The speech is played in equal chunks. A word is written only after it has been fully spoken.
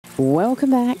Welcome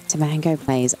back to Mango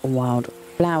Plays Wylde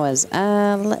Flowers.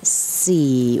 Let's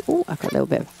see. Oh, I've got a little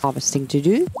bit of harvesting to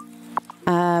do.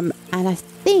 And I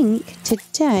think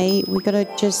today we're going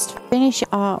to just finish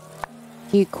up a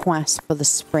few quests for the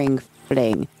spring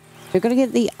fling. We're going to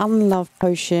get the unloved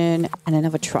potion and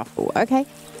another truffle. Okay,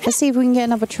 let's see if we can get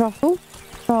another truffle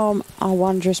from our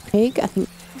wondrous pig. I think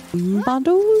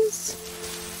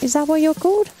Muddles? Is that what you're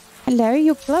called? Hello,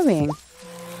 you're glowing.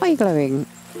 Why are you glowing?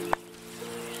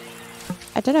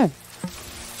 I don't know.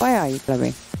 Why are you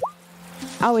glowing?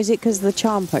 Oh, is it because of the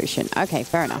charm potion? Okay,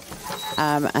 fair enough.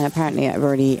 And apparently I've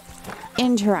already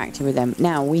interacted with them.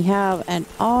 Now, we have an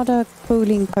ardor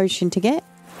cooling potion to get.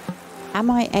 Am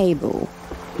I able?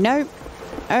 Nope.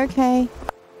 Okay.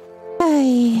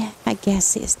 Hey, I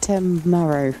guess it's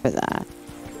tomorrow for that.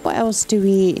 What else do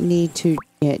we need to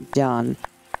get done?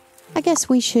 I guess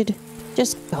we should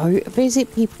just go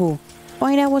visit people.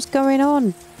 Find out what's going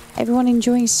on. Everyone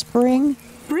enjoying spring?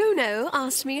 Bruno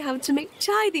asked me how to make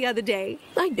chai the other day.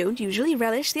 I don't usually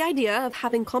relish the idea of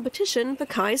having competition for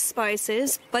Kai's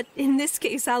spices, but in this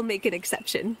case I'll make an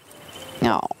exception.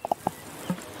 Oh,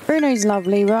 Bruno's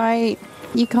lovely, right?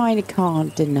 You kind of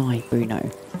can't deny Bruno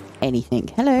anything.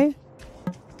 Hello.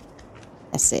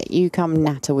 That's it. You come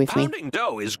natter with me. Pounding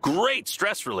dough is great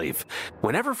stress relief.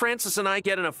 Whenever Francis and I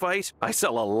get in a fight, I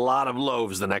sell a lot of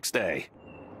loaves the next day.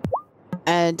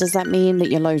 Does that mean that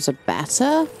your loaves are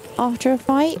better after a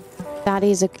fight? That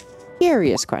is a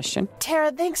curious question.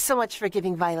 Tara, thanks so much for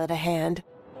giving Violet a hand.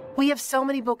 We have so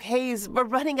many bouquets, we're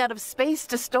running out of space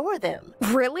to store them.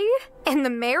 Really? In the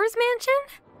mayor's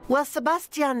mansion? Well,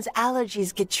 Sebastian's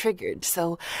allergies get triggered,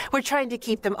 so we're trying to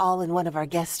keep them all in one of our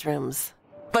guest rooms.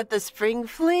 But the spring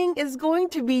fling is going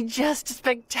to be just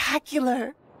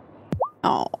spectacular.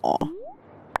 Oh,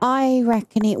 I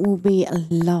reckon it will be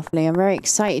lovely. I'm very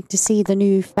excited to see the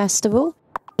new festival.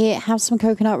 Here, have some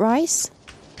coconut rice.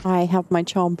 I have my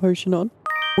charm potion on.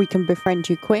 We can befriend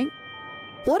you quick.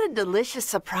 What a delicious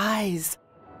surprise.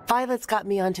 Violet's got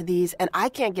me onto these, and I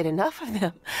can't get enough of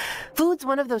them. Food's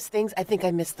one of those things I think I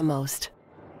miss the most.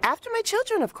 After my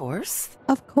children, of course.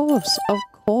 Of course, of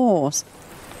course.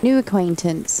 New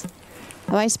acquaintance.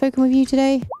 Have I spoken with you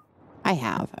today? I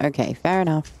have. Okay, fair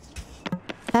enough.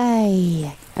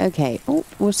 Hey. Okay. Oh,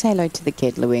 we'll say hello to the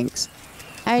kidlewinks.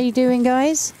 How are you doing,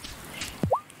 guys?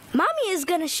 Mommy is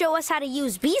gonna show us how to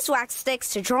use beeswax sticks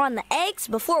to draw on the eggs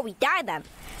before we dye them.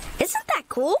 Isn't that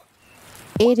cool?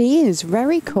 It is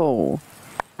very cool.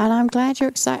 And I'm glad you're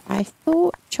excited. I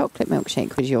thought chocolate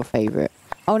milkshake was your favorite.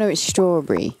 Oh no, it's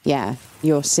strawberry. Yeah,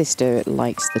 your sister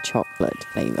likes the chocolate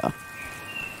flavor.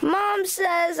 Mom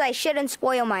says I shouldn't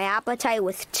spoil my appetite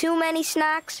with too many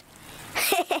snacks.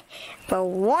 But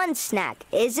one snack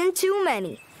isn't too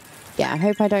many. Yeah, I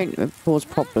hope I don't cause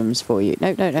problems for you.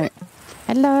 No, no, no.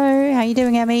 Hello, how you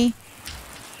doing, Emmy?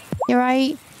 You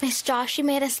right? Miss Josh,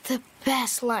 made us the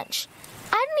best lunch.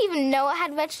 I didn't even know it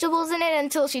had vegetables in it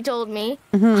until she told me.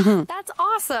 That's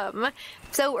awesome.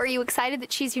 So are you excited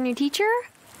that she's your new teacher?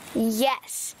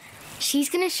 Yes. She's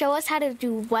gonna show us how to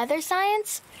do weather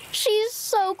science. She's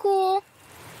so cool.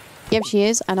 Yep, she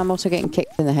is. And I'm also getting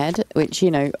kicked in the head, which,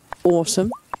 you know,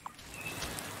 awesome.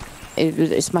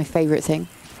 It's my favorite thing.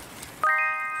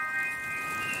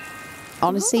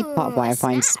 Honestly, part of why I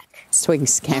find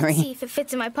swings scary. Let's see if it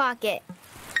fits in my pocket.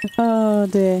 Oh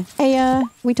dear. Hey,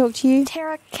 we talk to you?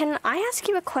 Tara, can I ask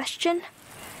you a question?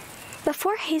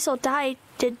 Before Hazel died,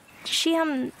 did she,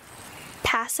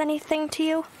 pass anything to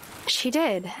you? She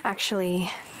did,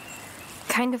 actually.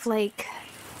 Kind of like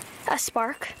a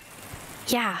spark.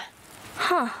 Yeah.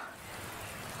 Huh.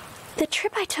 The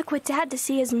trip I took with Dad to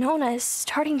see his Nona is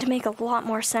starting to make a lot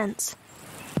more sense.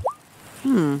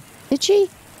 Did she?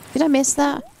 Did I miss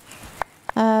that?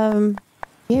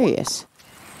 Curious.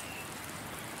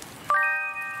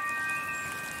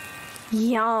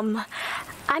 Yum.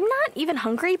 I'm not even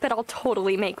hungry, but I'll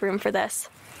totally make room for this.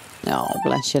 Oh,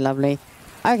 bless you, lovely.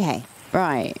 Okay,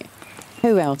 right.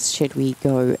 Who else should we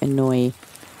go annoy?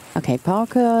 Okay,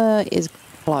 Parker is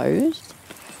closed.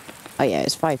 Oh yeah,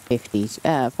 it's 5:50.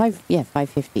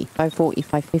 5:50. 5:40,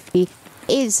 5:50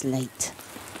 is late.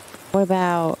 What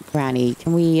about Granny?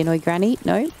 Can we annoy Granny?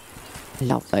 No? I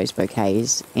love those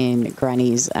bouquets in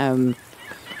Granny's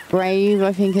grave.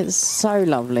 I think it's so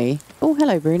lovely. Oh,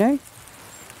 hello, Bruno.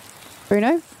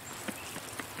 Bruno?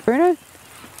 Bruno? Can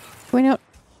we not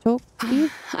talk to you?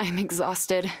 I'm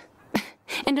exhausted.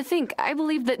 And to think, I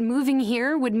believed that moving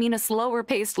here would mean a slower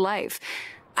paced life.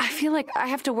 I feel like I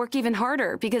have to work even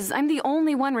harder because I'm the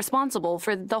only one responsible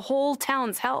for the whole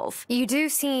town's health. You do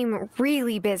seem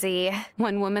really busy.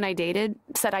 One woman I dated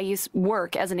said I use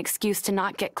work as an excuse to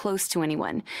not get close to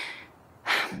anyone.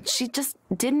 She just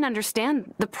didn't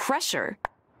understand the pressure.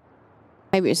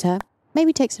 Maybe it was her.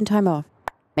 Maybe take some time off.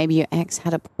 Maybe your ex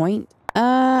had a point.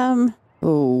 Oh.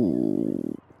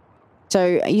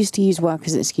 So I used to use work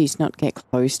as an excuse not to get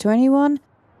close to anyone.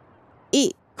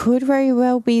 It could very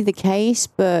well be the case,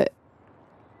 but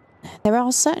there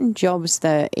are certain jobs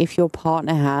that if your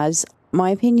partner has, my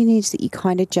opinion is that you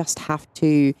kind of just have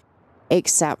to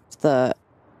accept that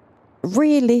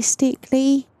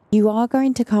realistically, you are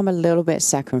going to come a little bit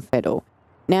second fiddle.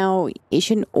 Now, it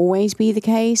shouldn't always be the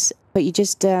case, but you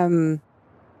just, I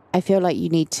feel like you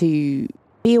need to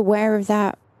be aware of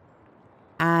that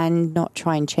and not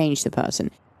try and change the person.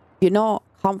 If you're not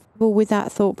comfortable with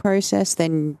that thought process,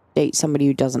 then date somebody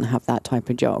who doesn't have that type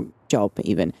of job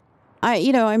even.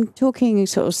 I'm talking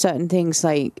sort of certain things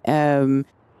like, certain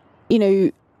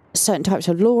types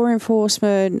of law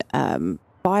enforcement,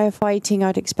 firefighting,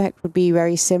 I'd expect would be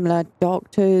very similar.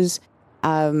 Doctors,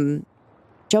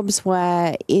 jobs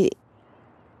where it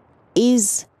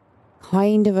is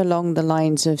kind of along the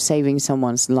lines of saving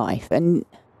someone's life. And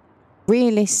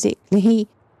realistically,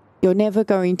 you're never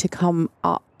going to come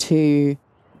up to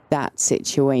that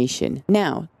situation.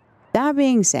 Now, that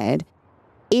being said,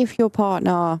 if your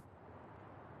partner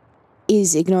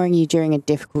is ignoring you during a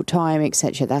difficult time,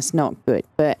 etc., that's not good.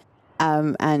 But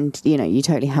and you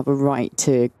totally have a right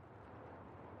to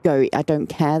go, I don't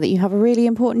care that you have a really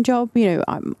important job.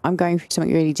 I'm going through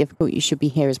something really difficult. You should be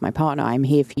here as my partner. I'm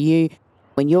here for you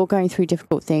when you're going through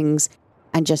difficult things,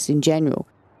 and just in general,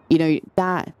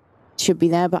 that should be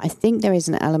there. But I think there is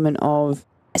an element of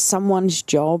someone's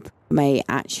job may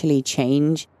actually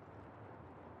change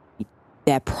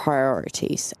their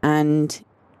priorities, and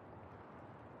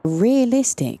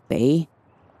realistically,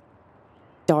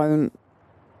 don't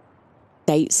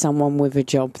date someone with a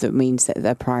job that means that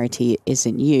their priority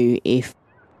isn't you if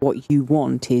what you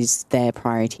want is their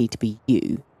priority to be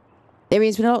you. There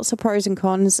is lots of pros and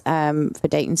cons for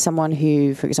dating someone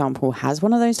who, for example, has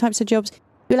one of those types of jobs.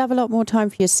 You'll have a lot more time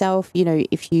for yourself.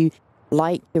 If you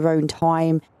like your own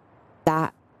time,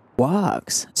 that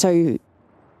works. So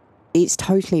it's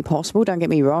totally possible, don't get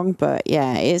me wrong, but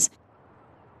yeah, it is.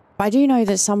 I do know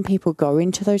that some people go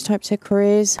into those types of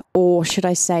careers, or should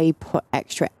I say put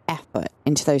extra effort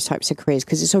into those types of careers,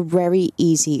 because it's a very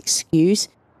easy excuse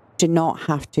to not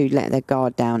have to let their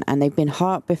guard down. And they've been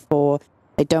hurt before,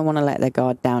 they don't want to let their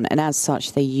guard down, and as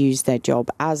such they use their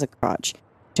job as a crutch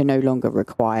to no longer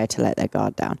require to let their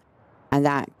guard down. And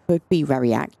that could be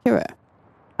very accurate.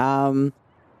 So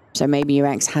maybe your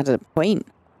ex had a point,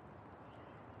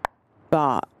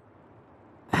 but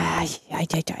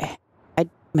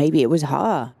maybe it was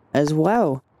her as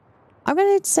well. I'm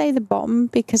going to say the bottom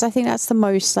because I think that's the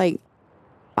most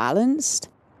balanced.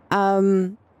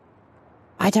 I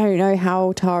don't know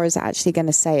how Tara's actually going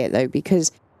to say it though,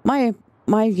 because my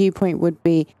viewpoint would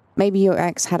be maybe your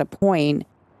ex had a point.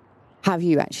 Have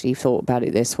you actually thought about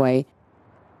it this way?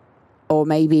 Or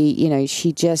maybe,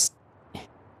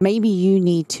 maybe you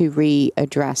need to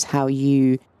readdress how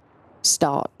you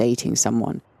start dating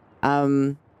someone.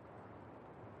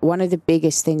 One of the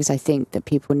biggest things I think that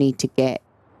people need to get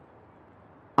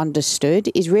understood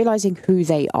is realizing who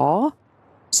they are.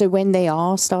 So when they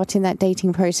are starting that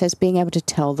dating process, being able to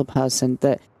tell the person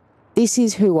that this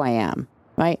is who I am,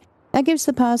 right? That gives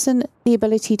the person the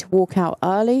ability to walk out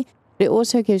early, but it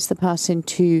also gives the person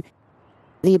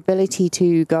the ability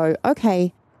to go,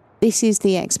 okay, this is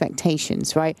the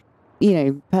expectations, right?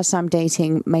 Person I'm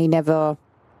dating may never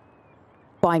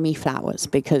buy me flowers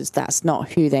because that's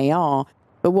not who they are.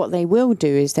 But what they will do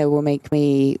is they will make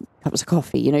me cups of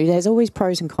coffee. There's always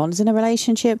pros and cons in a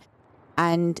relationship.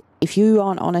 And if you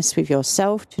aren't honest with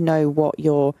yourself to know what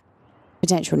your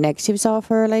potential negatives are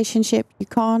for a relationship, you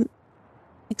can't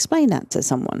explain that to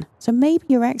someone. So maybe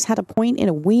your ex had a point in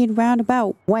a weird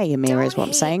roundabout way, Amira, is what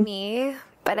I'm saying. Me,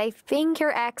 but I think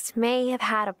your ex may have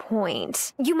had a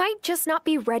point. You might just not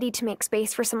be ready to make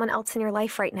space for someone else in your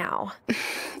life right now.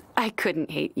 I couldn't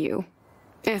hate you.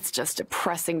 It's just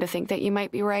depressing to think that you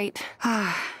might be right.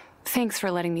 Thanks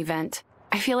for letting me vent.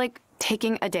 I feel like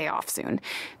taking a day off soon.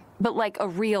 But a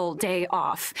real day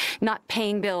off. Not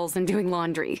paying bills and doing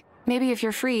laundry. Maybe if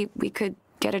you're free, we could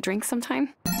get a drink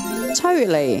sometime?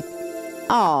 Totally.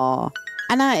 Aw.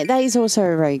 And that is also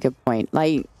a very good point.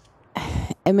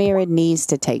 Amira needs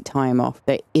to take time off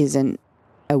that isn't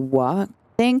a work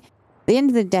thing. At the end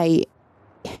of the day,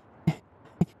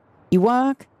 you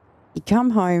work, you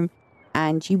come home,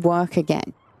 and you work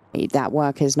again. That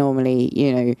work is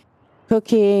normally,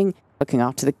 cooking, looking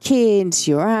after the kids,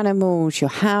 your animals, your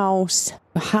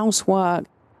housework,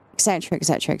 etc.,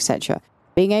 etc., etc.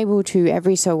 Being able to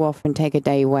every so often take a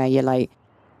day where you're like,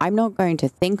 I'm not going to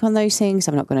think on those things.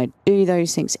 I'm not going to do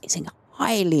those things. It's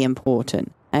highly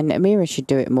important. And Amira should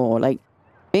do it more. Like,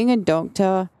 being a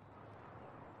doctor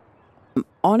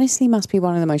honestly must be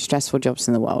one of the most stressful jobs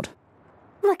in the world.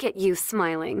 Look at you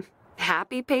smiling.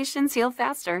 Happy patients heal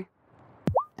faster.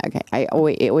 Okay, it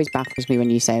always baffles me when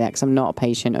you say that because I'm not a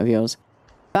patient of yours.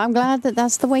 But I'm glad that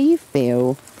that's the way you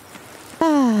feel.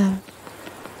 The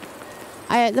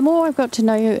more I've got to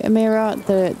know Amira,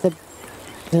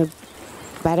 the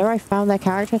better I found their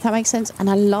character, if that makes sense. And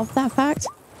I love that fact.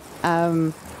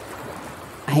 I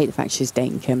hate the fact she's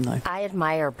dating Kim, though. I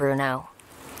admire Bruno.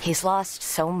 He's lost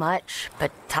so much,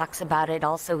 but talks about it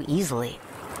all so easily.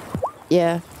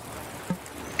 Yeah.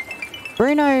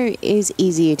 Bruno is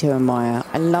easier to admire.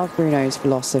 I love Bruno's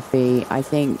philosophy. I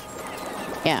think,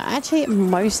 yeah, actually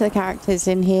most of the characters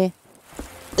in here,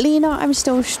 Lena I'm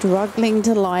still struggling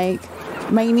to like,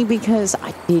 mainly because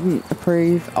I didn't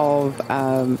approve of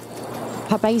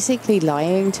her basically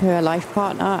lying to her life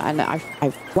partner, and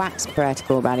I've waxed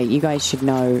poetical about it. You guys should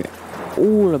know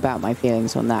all about my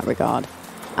feelings on that regard.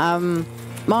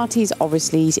 Marty's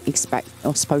obviously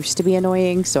supposed to be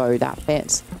annoying, so that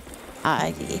fits.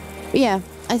 Yeah,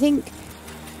 I think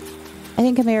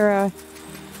Amira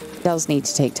does need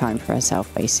to take time for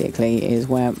herself, basically, is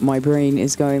where my brain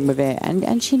is going with it.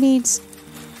 And she needs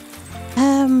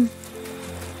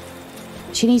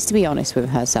to be honest with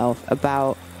herself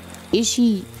about, is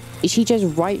she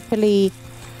just rightfully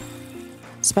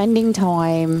spending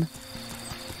time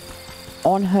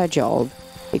on her job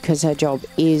because her job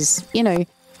is, you know,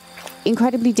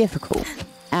 incredibly difficult,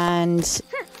 and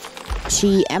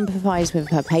she empathizes with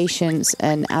her patients,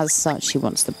 and as such she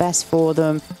wants the best for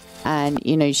them, and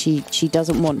you know, she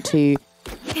doesn't want to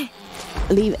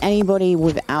leave anybody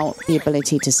without the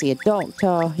ability to see a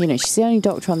doctor. You know, she's the only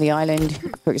doctor on the island,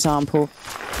 for example.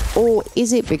 Or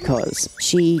is it because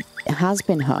she has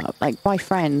been hurt, like by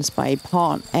friends, by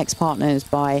ex-partners,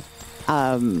 by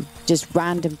just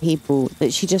random people,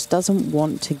 that she just doesn't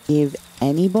want to give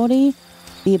anybody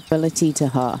the ability to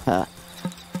hurt her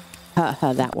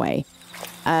that way?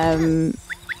 And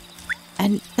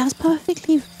that's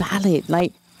perfectly valid.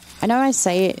 Like, I know I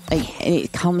say it, like,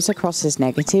 it comes across as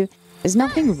negative. There's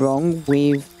nothing wrong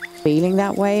with feeling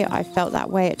that way. I felt that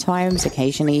way at times.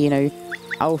 Occasionally, you know,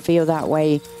 I'll feel that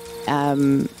way.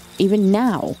 Even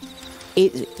now,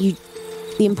 the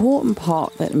important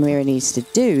part that Amira needs to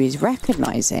do is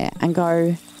recognize it and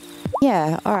go,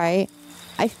 yeah, all right,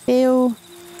 I feel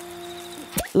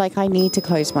like I need to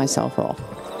close myself off.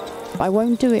 I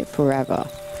won't do it forever.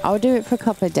 I'll do it for a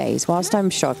couple of days whilst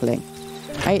I'm struggling.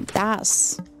 Right?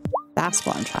 That's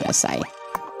what I'm trying to say.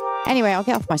 Anyway, I'll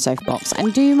get off my soapbox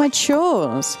and do my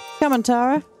chores. Come on,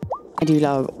 Tara. I do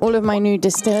love all of my new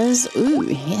distillers. Ooh,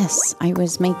 yes. I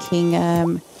was making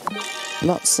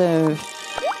lots of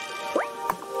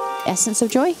Essence of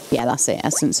Joy? Yeah, that's it.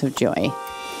 Essence of Joy.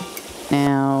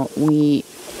 Now,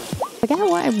 forget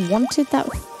what I wanted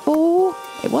that for.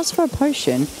 It was for a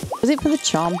potion. Was it for the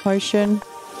charm potion?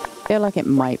 I feel like it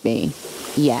might be.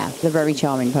 Yeah, the very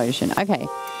charming potion. Okay,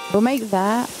 we'll make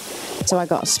that. So I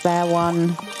got a spare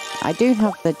one. I do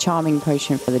have the charming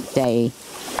potion for the day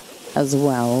as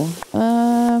well.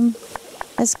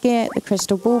 Let's get the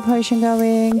crystal ball potion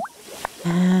going.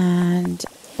 And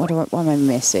what am I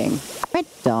missing? Red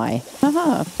dye.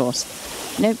 Haha, of course.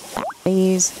 Nope, that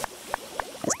please.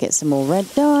 Let's get some more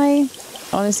red dye.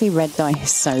 Honestly, red dye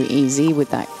is so easy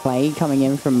with that clay coming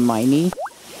in from Miney.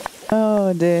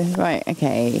 Oh dear. Right,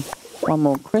 okay. One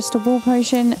more crystal ball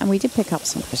potion. And we did pick up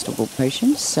some crystal ball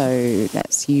potions. So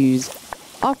let's use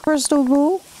our crystal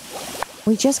ball.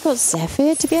 We just got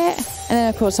Zephyr to get. And then,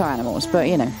 of course, our animals. But,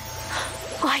 you know.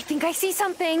 Oh, I think I see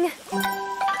something.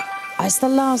 It's the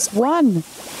last one.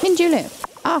 Pin Julep.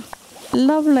 Ah,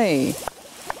 lovely.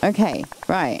 Okay,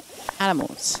 right.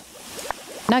 Animals.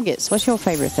 Nuggets, what's your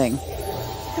favorite thing?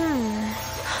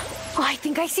 Oh, I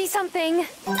think I see something.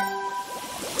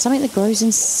 Something that grows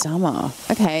in summer.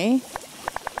 Okay.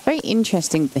 Very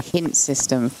interesting, the hint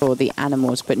system for the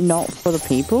animals, but not for the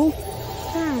people.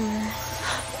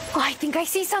 Oh, I think I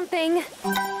see something.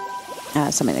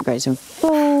 Something that grows in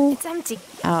fall. It's empty.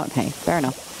 Oh, okay, fair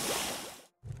enough.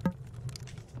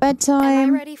 Bedtime.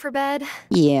 Am I ready for bed?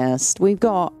 Yes, we've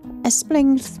got a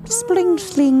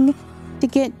Fling to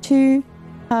get to.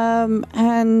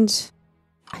 And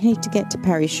I need to get to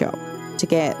Perry's shop to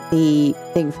get the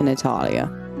thing for Natalia.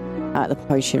 The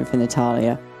potion for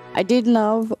Natalia. I did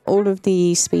love all of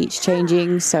the speech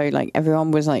changing, so like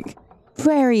everyone was like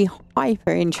very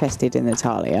hyper interested in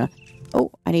Natalia.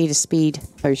 Oh, I need a speed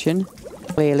potion,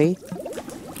 clearly.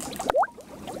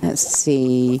 Let's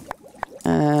see.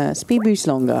 Speed boost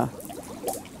longer.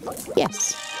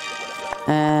 Yes.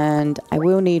 And I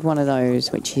will need one of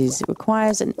those, which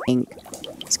requires an ink.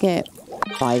 Let's get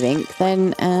 5 ink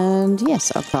then, and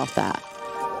yes, I'll craft that.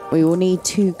 We will need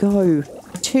to go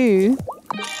to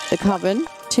the coven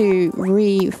to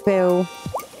refill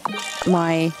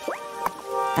my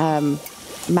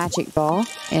magic bar,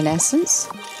 in essence.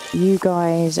 You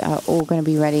guys are all going to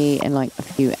be ready in like a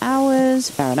few hours.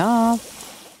 Fair enough.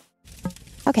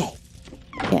 Okay.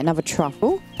 Get another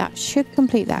truffle. That should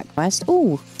complete that quest.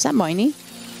 Oh, is that Miney?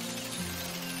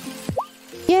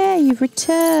 Yeah, you've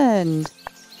returned.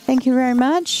 Thank you very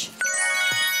much.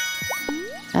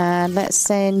 And let's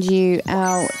send you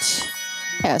out.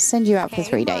 Yeah, send you out for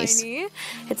 3 days. Miney.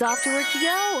 It's off to work you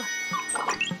go.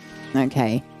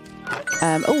 Okay.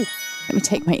 Oh, let me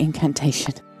take my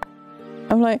incantation.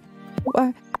 I'm like,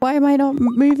 why am I not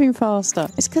moving faster?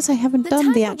 It's because I haven't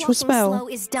done the actual spell. Slow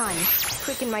is done.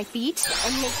 Quicken my feet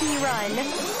and make me run.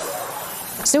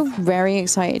 Still very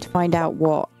excited to find out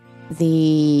what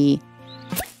the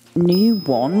new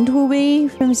wand will be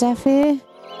from Zephyr.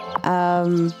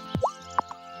 I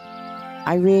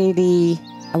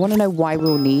want to know why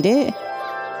we'll need it.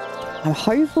 I'm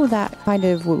hopeful that kind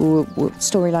of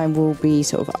storyline will be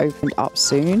sort of opened up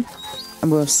soon,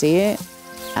 and we'll see it.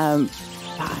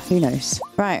 Who knows?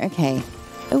 Right, okay.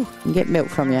 Oh, I can get milk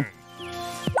from you.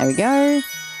 There we go.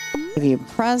 Give you a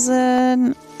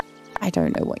present. I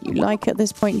don't know what you like at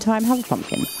this point in time. Have a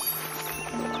pumpkin.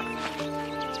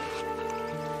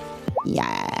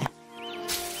 Yeah.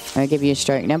 I'll give you a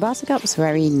stroke. Now, Buttercup's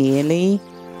very nearly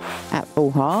at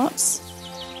full hearts.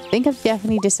 I think I've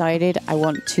definitely decided I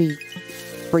want to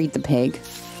breed the pig.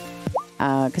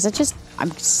 Because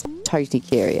I'm just totally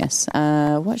curious.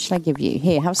 What should I give you?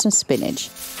 Here, have some spinach.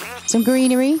 Some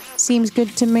greenery. Seems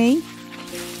good to me.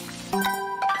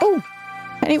 Oh,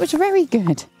 and it was very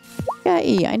good.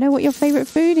 Yay, I know what your favourite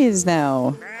food is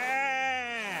now.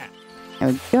 There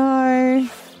we go.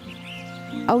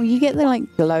 Oh, you get the, like,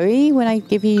 glowy when I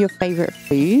give you your favourite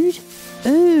food?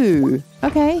 Ooh,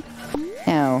 okay.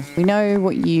 Now, we know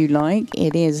what you like.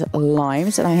 It is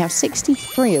limes, and I have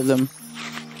 63 of them.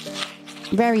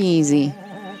 Very easy.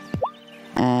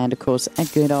 And, of course, a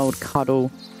good old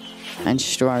cuddle and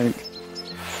stroke.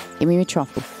 Give me the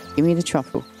truffle. Give me the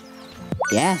truffle.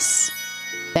 Yes.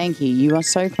 Thank you. You are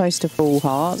so close to full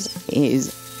hearts. It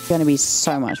is going to be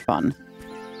so much fun.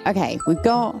 Okay, we've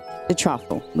got the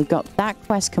truffle. We've got that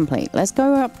quest complete. Let's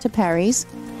go up to Perry's.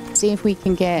 See if we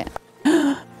can get...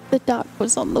 The duck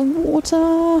was on the water.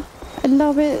 I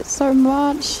love it so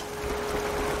much.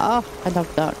 Oh, I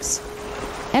love ducks.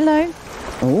 Hello.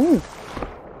 Oh.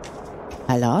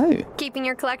 Hello. Keeping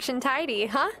your collection tidy,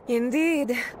 huh?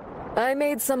 Indeed. I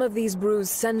made some of these brews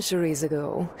centuries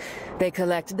ago. They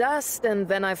collect dust, and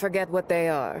then I forget what they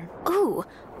are. Ooh,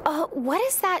 what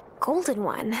is that golden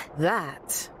one?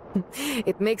 That.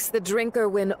 It makes the drinker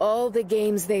win all the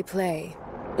games they play.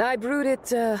 I brewed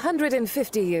it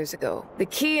 150 years ago. The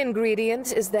key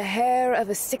ingredient is the hair of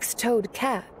a 6-toed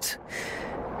cat.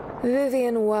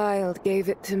 Vivian Wylde gave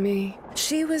it to me.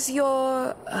 She was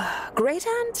your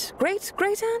great-aunt?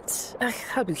 Great-great-aunt?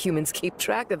 How do humans keep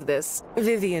track of this?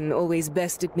 Vivian always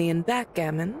bested me in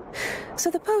backgammon,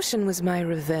 so the potion was my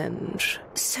revenge.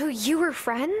 So you were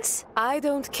friends? I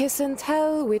don't kiss and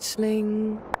tell,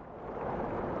 witchling.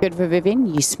 Good for Vivian.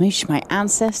 You smooshed my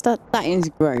ancestor? That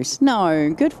is gross.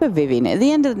 No, good for Vivian. At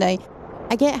the end of the day,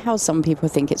 I get how some people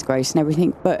think it's gross and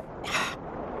everything, but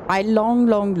I long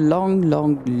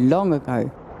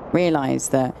ago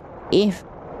realized that if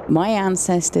my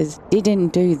ancestors didn't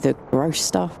do the gross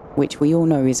stuff, which we all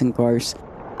know isn't gross,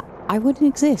 I wouldn't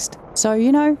exist. So,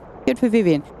 you know, good for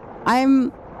Vivian.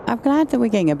 I'm glad that we're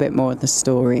getting a bit more of the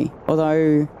story.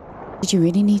 Although, did you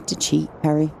really need to cheat,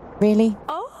 Perry? Really?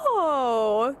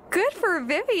 Oh, good for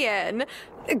Vivian.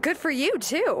 Good for you,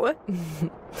 too.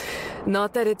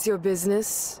 Not that it's your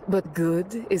business, but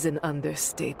good is an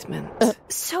understatement.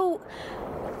 So,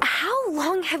 how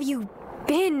long have you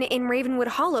been in Ravenwood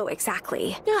Hollow,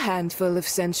 exactly? A handful of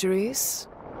centuries.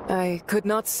 I could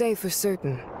not say for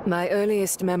certain. My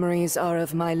earliest memories are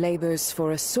of my labors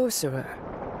for a sorcerer,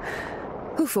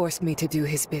 who forced me to do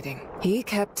his bidding. He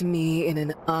kept me in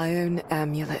an iron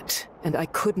amulet, and I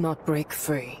could not break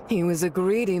free. He was a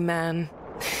greedy man,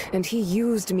 and he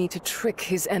used me to trick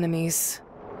his enemies.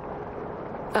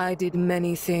 I did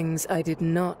many things I did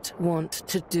not want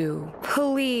to do.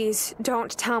 Please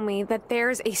don't tell me that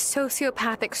there's a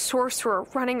sociopathic sorcerer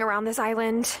running around this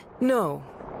island. No.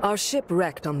 Our ship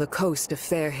wrecked on the coast of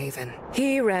Fairhaven.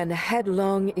 He ran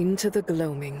headlong into the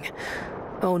gloaming,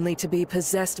 only to be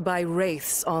possessed by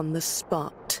wraiths on the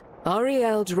spot.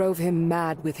 Ariel drove him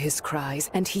mad with his cries,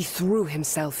 and he threw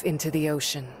himself into the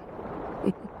ocean.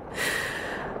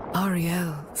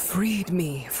 Ariel freed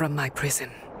me from my prison.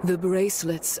 The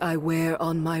bracelets I wear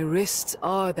on my wrists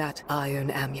are that iron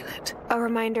amulet. A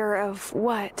reminder of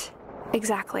what,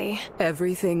 exactly?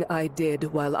 Everything I did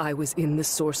while I was in the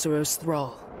sorcerer's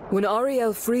thrall. When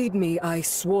Ariel freed me, I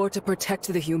swore to protect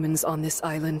the humans on this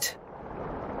island.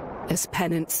 As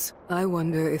penance, I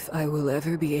wonder if I will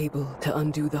ever be able to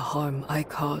undo the harm I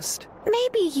caused.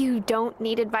 Maybe you don't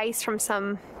need advice from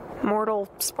some mortal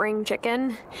spring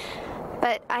chicken,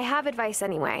 but I have advice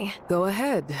anyway. Go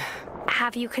ahead.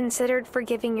 Have you considered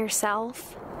forgiving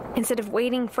yourself? Instead of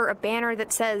waiting for a banner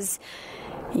that says,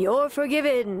 "You're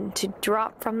forgiven," to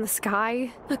drop from the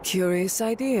sky? A curious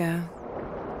idea.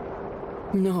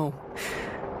 No,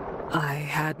 I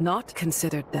had not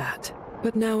considered that,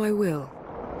 but now I will.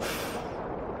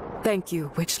 Thank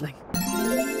you, Witchling.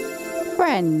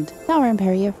 Friend. Tara and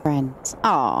Perry are friends.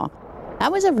 Ah,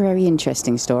 that was a very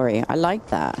interesting story. I like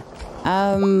that.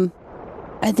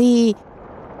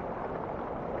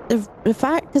 The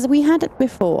fact, because we had it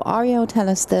before, Ariel tell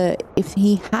us that if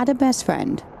he had a best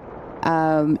friend,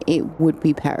 it would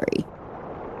be Perry.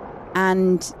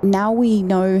 And now we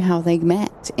know how they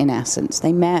met, in essence.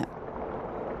 They met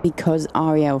because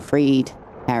Ariel freed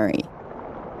Perry.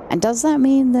 And does that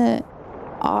mean that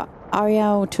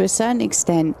Ariel, to a certain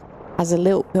extent, has a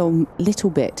little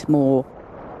bit more,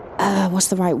 what's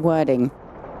the right wording?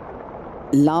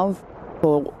 Love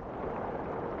for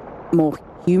more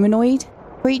humanoid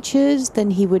creatures than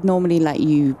he would normally let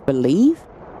you believe?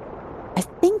 I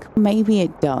think maybe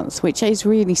it does, which is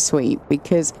really sweet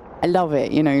because I love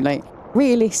it, you know, like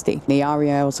realistically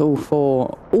Ariel's all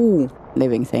for all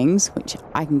living things, which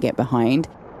I can get behind,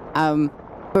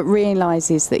 but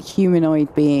realizes that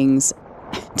humanoid beings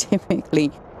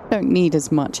typically don't need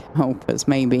as much help as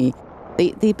maybe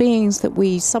the beings that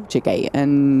we subjugate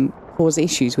and cause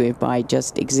issues with by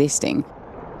just existing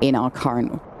in our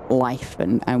current life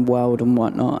and world and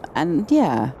whatnot. And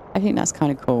yeah, I think that's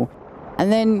kind of cool.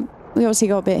 And then we also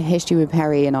got a bit of history with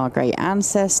Perry and our great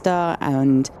ancestor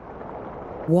and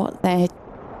why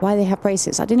they have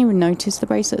bracelets. I didn't even notice the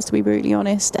bracelets, to be brutally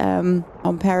honest,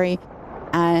 on Perry,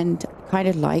 and kind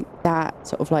of like that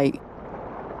sort of like,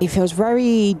 it feels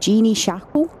very genie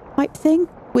shackle type thing,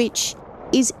 which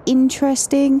is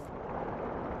interesting.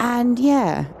 And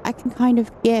yeah, I can kind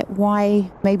of get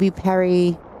why maybe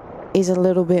Perry is a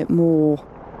little bit more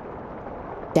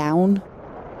down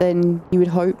than you would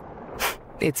hope.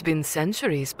 It's been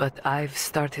centuries, but I've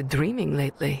started dreaming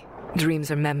lately.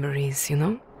 Dreams are memories, you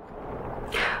know?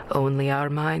 Only our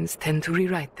minds tend to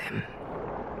rewrite them.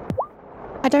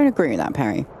 I don't agree with that,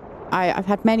 Perry. I've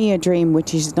had many a dream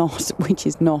which is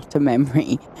not a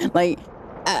memory. Like,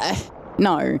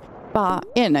 no. But,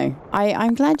 you know,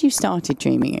 I'm glad you started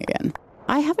dreaming again.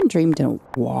 I haven't dreamed in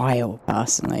a while,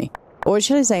 personally. Or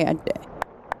should I say,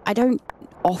 I don't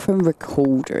often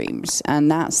recall dreams,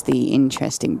 and that's the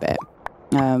interesting bit.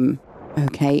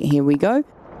 Okay, here we go.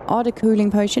 Order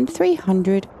cooling potion,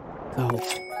 300 gold.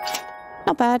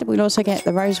 Not bad. We'll also get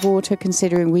the rose water,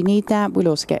 considering we need that. We'll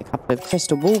also get a couple of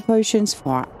crystal ball potions for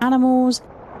our animals.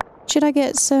 Should I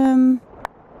get some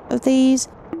of these?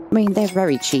 I mean, they're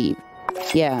very cheap.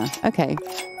 Yeah, okay.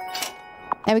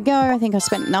 There we go. I think I've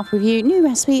spent enough with you. New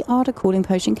recipe, Order cooling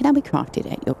potion can now be crafted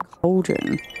at your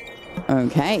cauldron.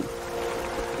 Okay.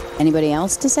 Anybody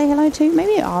else to say hello to?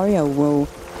 Maybe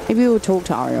we'll talk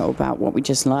to Ariel about what we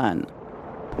just learned.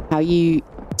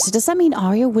 So does that mean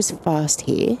Ariel was first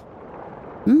here?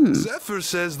 Zephyr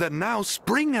says that now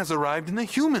spring has arrived in the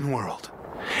human world.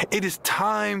 It is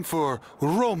time for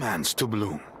romance to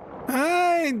bloom.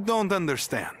 I don't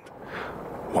understand.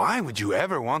 Why would you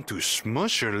ever want to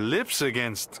smush your lips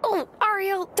against... Oh,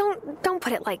 Ariel, don't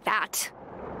put it like that.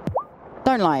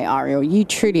 Don't lie, Ariel. You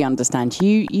truly understand.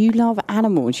 You love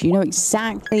animals. You know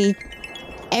exactly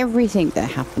everything that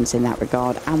happens in that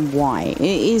regard and why. It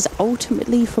is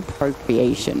ultimately for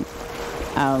procreation.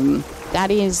 That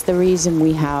is the reason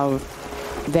we have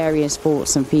various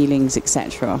thoughts and feelings,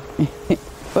 etc. It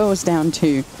boils down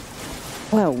to,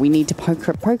 well, we need to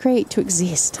procreate to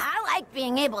exist. I like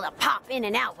being able to pop in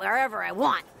and out wherever I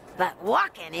want, but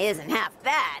walking isn't half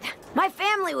bad. My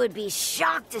family would be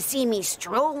shocked to see me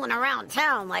strolling around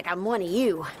town like I'm one of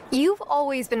you. You've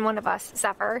always been one of us,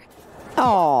 Zephyr.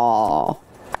 Oh,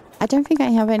 I don't think I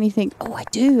have anything. Oh, I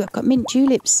do. I've got mint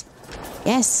tulips.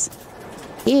 Yes.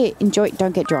 Here, enjoy it.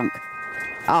 Don't get drunk.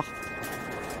 Oh,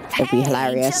 it'd be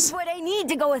hilarious. Just what I need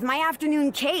to go with my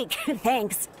afternoon cake.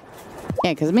 Thanks.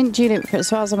 Yeah, because mint julep, as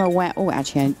far as I'm aware... Oh,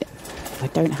 actually, I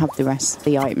don't have the rest of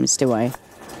the items, do I?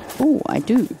 Oh, I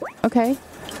do. Okay.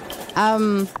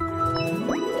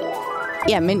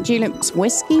 Yeah, mint julep's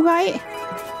whiskey, right?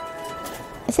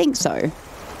 I think so.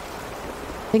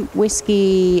 think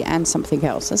whiskey and something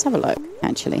else. Let's have a look,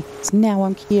 actually. So now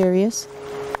I'm curious.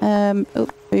 Oh,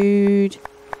 food,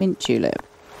 mint julep.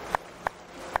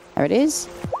 There it is.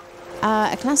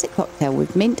 A classic cocktail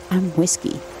with mint and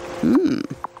whiskey.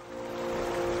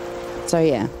 So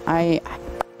yeah, I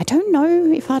don't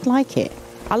know if I'd like it.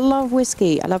 I love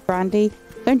whiskey. I love brandy.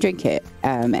 Don't drink it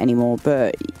anymore.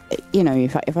 But you know,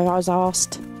 if I was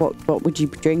asked what would you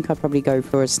drink, I'd probably go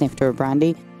for a snifter of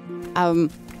brandy.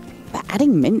 But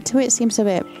adding mint to it seems a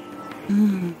bit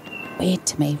weird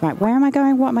to me. Right, where am I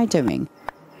going? What am I doing?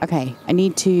 Okay, I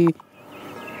need to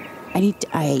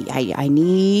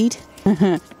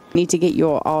get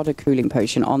your ardor cooling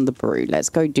potion on the brew. Let's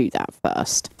go do that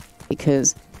first,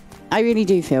 because I really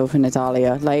do feel for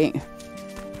Natalia. Like,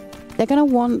 they're gonna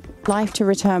want life to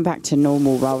return back to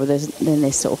normal rather than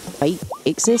this sort of fake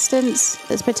existence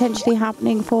that's potentially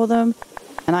happening for them,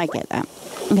 and I get that.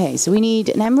 Okay, so we need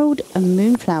an emerald, a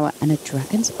moonflower, and a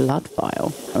dragon's blood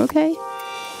vial. Okay.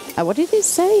 What did it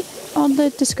say on the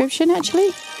description, actually?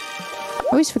 I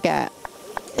always forget.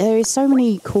 There is so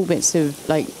many cool bits of,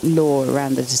 like, lore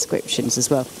around the descriptions as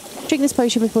well. Drink this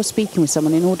potion before speaking with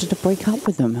someone in order to break up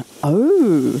with them.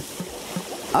 Oh,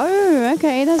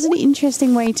 okay. That's an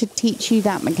interesting way to teach you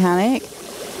that mechanic.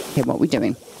 Okay, what are we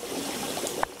doing?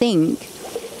 I think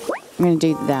I'm going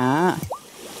to do that.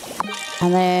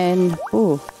 And then,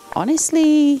 oh,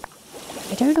 honestly,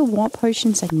 I don't know what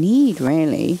potions I need,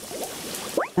 really.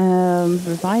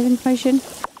 Reviving potion?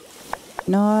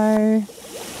 No.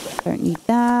 Don't need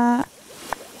that.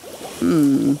 I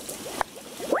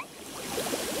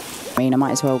mean, I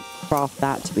might as well craft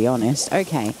that, to be honest.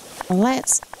 Okay,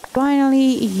 let's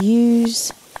finally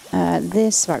use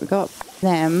this. Right, we've got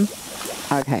them.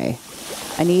 Okay,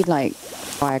 I need, like,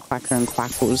 firecracker and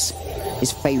quackles.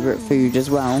 His favourite food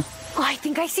as well. Oh, I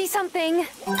think I see something.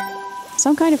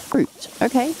 Some kind of fruit.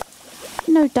 Okay.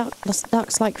 No,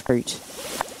 ducks like fruit.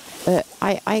 But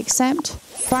I accept.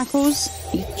 Quackles,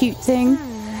 you cute thing.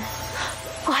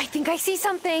 Oh, I think I see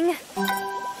something.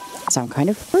 Some kind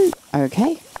of fruit.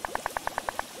 Okay.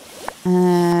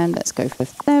 And let's go for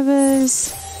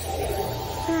feathers.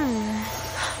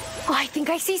 Oh, I think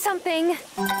I see something.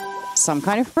 Some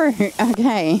kind of fruit.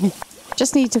 Okay.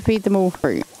 Just need to feed them all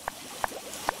fruit.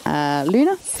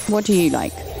 Luna, what do you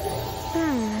like?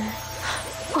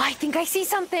 Oh, I think I see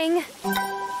something.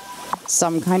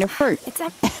 Some kind of fruit. It's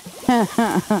up.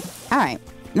 All right.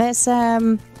 Let's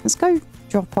go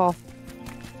drop off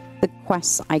the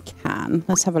quests I can.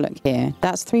 Let's have a look here.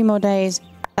 That's 3 more days.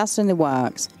 That's in the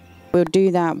works. We'll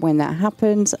do that when that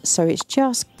happens. So it's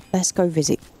just, let's go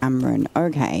visit Cameron.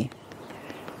 Okay.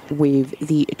 With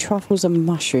the truffles and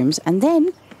mushrooms. And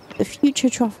then the future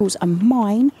truffles are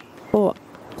mine for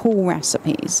pool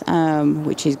recipes,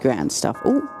 which is grand stuff.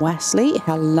 Oh, Wesley,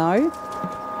 hello.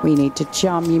 We need to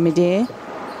charm you, my dear.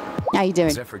 How you doing?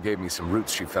 Zephyr gave me some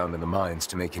roots she found in the mines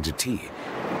to make into tea.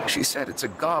 She said it's a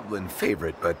goblin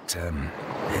favorite, but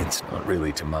it's not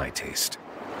really to my taste.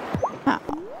 Ah,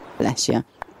 bless you.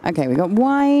 Okay, we got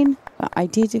wine. But I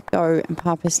did go and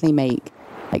purposely make,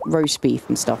 like, roast beef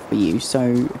and stuff for you,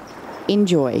 so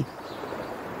enjoy.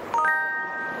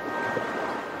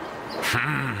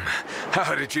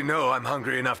 How did you know I'm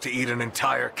hungry enough to eat an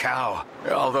entire cow?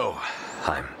 Although,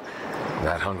 I'm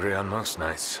that hungry on most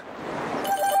nights.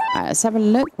 Let's have a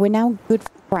look. We're now good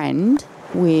friend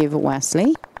with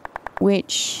Wesley,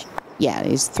 which, yeah,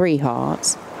 is 3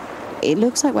 hearts. It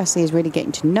looks like Wesley is really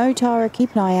getting to know Tara.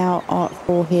 Keep an eye out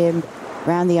for him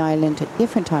around the island at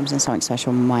different times, and something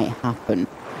special might happen.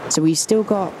 So we've still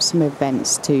got some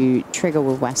events to trigger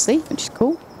with Wesley, which is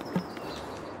cool.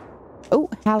 Oh,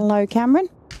 hello, Cameron.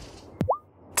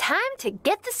 Time to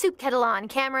get the soup kettle on,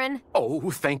 Cameron.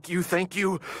 Oh, thank you, thank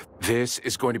you. This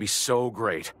is going to be so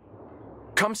great.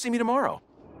 Come see me tomorrow.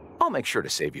 I'll make sure to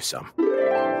save you some.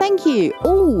 Thank you.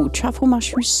 Oh, truffle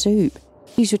mushroom soup.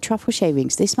 Use your truffle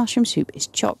shavings. This mushroom soup is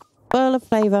chock full of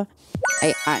flavor.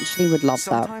 I actually would love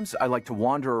that. Sometimes I like to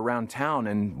wander around town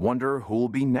and wonder who will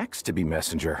be next to be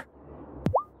messenger.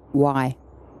 Why?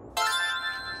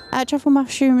 Truffle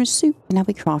mushroom soup can now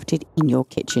be crafted in your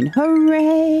kitchen.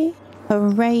 Hooray!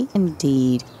 Hooray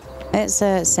indeed. Let's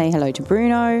say hello to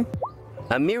Bruno.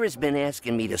 Amira's been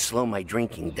asking me to slow my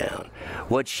drinking down.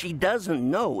 What she doesn't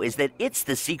know is that it's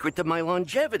the secret to my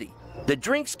longevity. The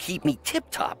drinks keep me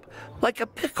tip-top, like a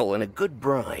pickle in a good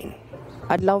brine.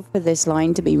 I'd love for this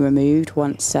line to be removed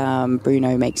once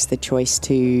Bruno makes the choice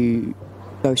to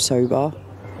go sober.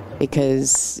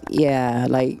 Because, yeah,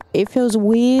 like, it feels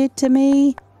weird to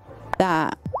me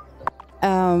that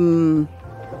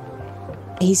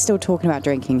he's still talking about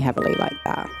drinking heavily like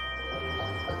that.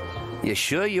 You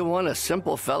sure you want a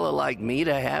simple fella like me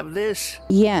to have this?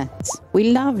 Yes,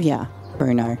 we love ya,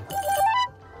 Bruno.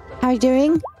 How you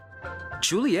doing?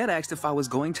 Juliet asked if I was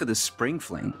going to the spring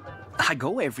fling. I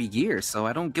go every year, so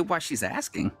I don't get why she's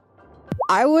asking.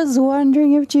 I was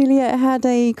wondering if Juliet had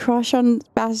a crush on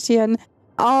Sebastian.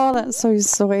 Oh, that's so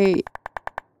sweet.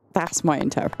 That's my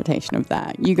interpretation of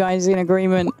that. You guys in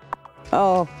agreement?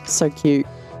 Oh, so cute.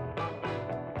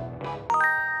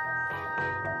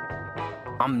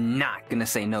 I'm not gonna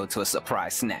say no to a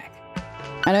surprise snack.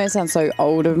 I know it sounds so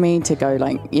old of me to go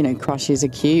like, you know, crushes are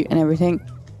cute and everything.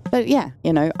 But yeah,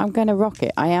 you know, I'm gonna rock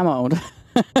it. I am old.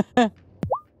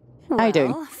 How you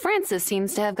doing? Francis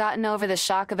seems to have gotten over the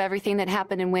shock of everything that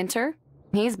happened in winter.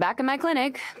 He's back in my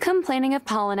clinic, complaining of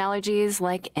pollen allergies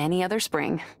like any other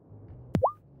spring.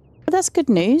 But that's good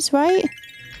news, right?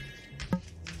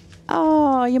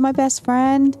 Oh, you're my best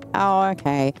friend? Oh,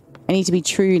 okay. I need to be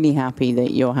truly happy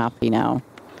that you're happy now.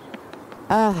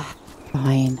 Ah,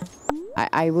 fine.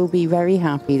 I will be very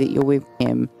happy that you're with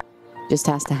him. Just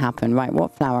has to happen. Right,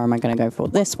 what flower am I going to go for?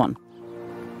 This one.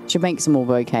 Should make some more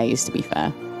bouquets, to be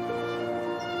fair.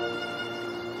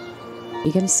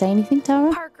 You going to say anything,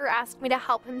 Tara? Parker asked me to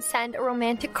help him send a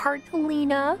romantic card to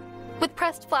Lena with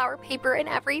pressed flower paper and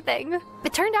everything.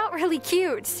 It turned out really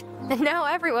cute, and now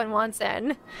everyone wants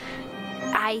in.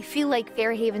 I feel like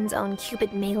Fairhaven's own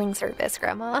Cupid mailing service,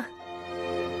 Grandma.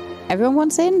 Everyone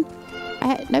wants in?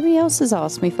 Nobody else has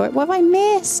asked me for it. What have I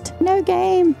missed? No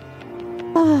game.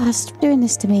 Ah, stop doing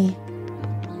this to me.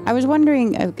 I was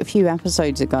wondering a few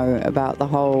episodes ago about the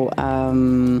whole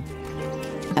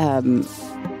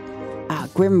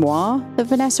grimoire that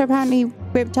Vanessa apparently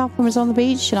ripped up and was on the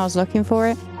beach, and I was looking for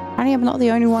it. Apparently I'm not the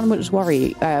only one that was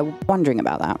wondering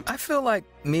about that. I feel like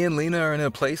me and Lena are in a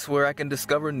place where I can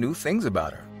discover new things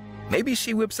about her. Maybe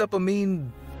she whips up a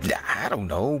mean, I don't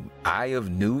know, eye of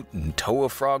newt and toe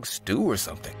of frog stew or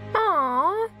something.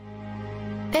 Aww.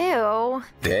 Ew.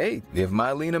 Hey, if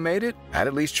my Lena made it, I'd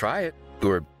at least try it.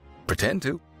 Or pretend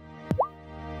to.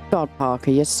 God,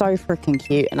 Parker, you're so freaking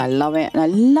cute, and I love it. And I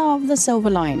love the silver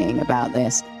lining about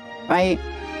this, right?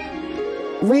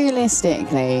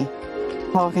 Realistically,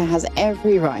 Parker has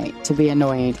every right to be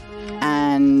annoyed.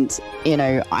 And, you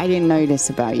know, I didn't know this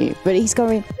about you. But he's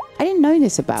going, I didn't know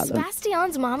this about them.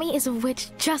 Sebastian's mommy is a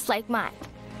witch just like mine.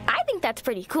 I think that's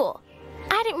pretty cool.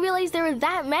 I didn't realize there were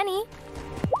that many.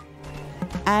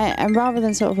 And rather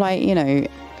than sort of like, you know,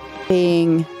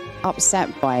 being upset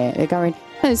by it, they're going,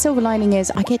 no, the silver lining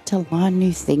is I get to learn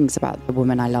new things about the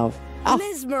woman I love. Oh.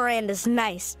 Ms. Miranda's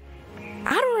nice.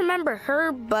 I don't remember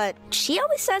her, but she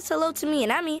always says hello to me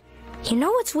and Emmy. You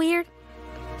know what's weird?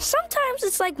 Sometimes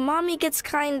it's like Mommy gets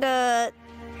kinda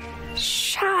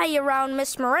shy around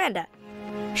Miss Miranda.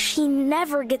 She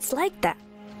never gets like that.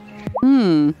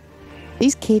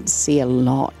 These kids see a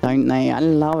lot, don't they? I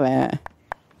love it.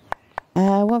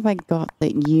 What have I got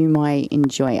that you might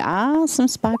enjoy? Ah, some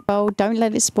spag bowl. Don't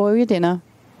let it spoil your dinner.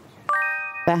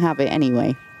 But have it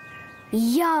anyway.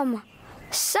 Yum.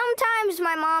 Sometimes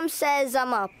my mom says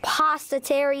I'm a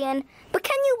pastatarian, but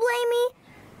can you blame me?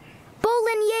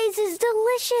 Bolognese is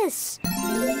delicious.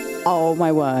 Oh,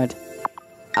 my word.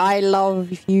 I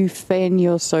love you, Finn.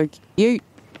 You're so cute.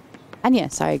 And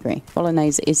yes, I agree.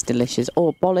 Bolognese is delicious.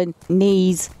 Or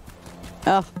bolognese.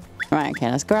 Oh, right. Okay,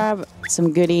 let's grab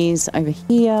some goodies over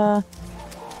here.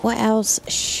 What else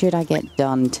should I get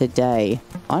done today?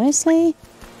 Honestly,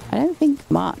 I don't think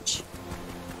much.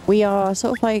 We are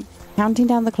sort of like counting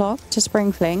down the clock to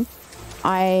spring fling.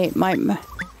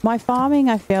 My farming,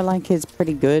 I feel like, is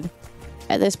pretty good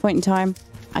at this point in time.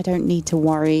 I don't need to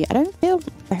worry. I don't feel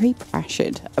very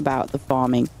pressured about the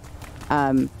farming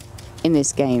in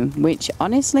this game, which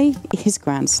honestly is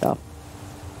grand stuff.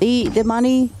 The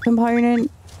money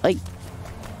component, like,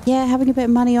 yeah, having a bit of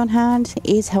money on hand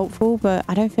is helpful, but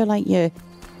I don't feel like you're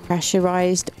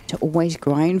pressurized to always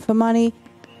grind for money,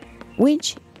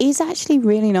 which is actually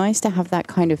really nice to have that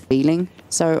kind of feeling.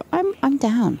 So I'm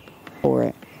down for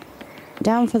it.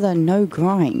 Down for the no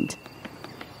grind.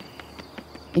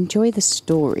 Enjoy the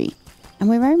story. And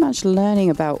we're very much learning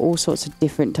about all sorts of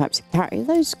different types of characters.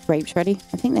 Are those grapes ready?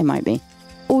 I think they might be.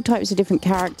 All types of different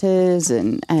characters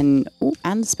and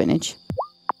spinach.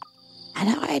 And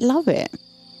I love it.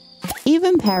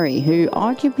 Even Perry, who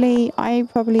arguably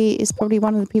is probably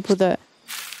one of the people that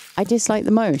I dislike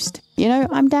the most. You know,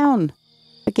 I'm down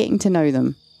for getting to know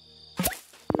them.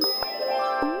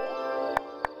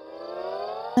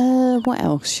 What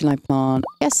else should I plant?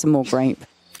 Yes, some more grape.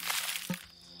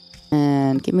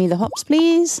 And give me the hops,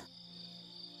 please.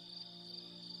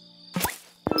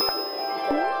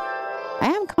 I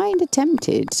am kind of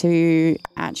tempted to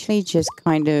actually just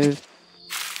kind of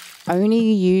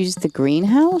only use the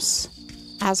greenhouse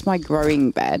as my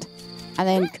growing bed and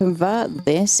then convert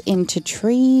this into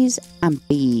trees and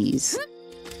bees.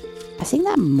 I think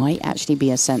that might actually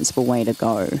be a sensible way to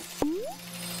go.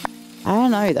 I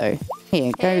don't know though.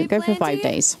 Here, go for 5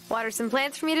 days. Water some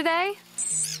plants for me today?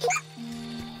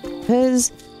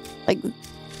 Because, like,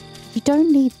 you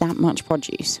don't need that much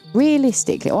produce.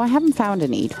 Realistically, or I haven't found a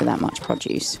need for that much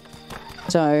produce.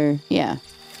 So, yeah.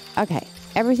 Okay,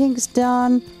 everything's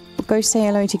done. We'll go say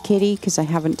hello to Kitty, because I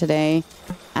haven't today.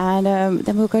 And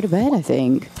then we'll go to bed, I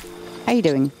think. How you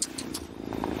doing?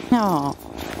 Aw.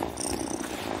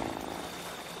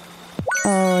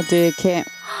 Oh, dear Kit.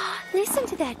 Listen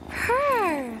to that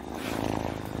purr.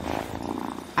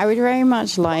 I would very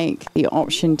much like the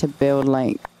option to build,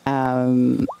 like,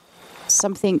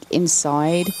 something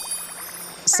inside.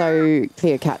 So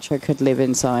Cleopatra could live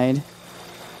inside.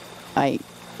 Like...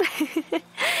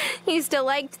 You still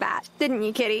liked that, didn't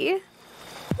you, Kitty?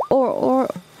 Or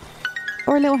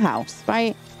a little house,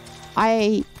 right?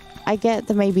 I get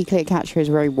that maybe Cleopatra is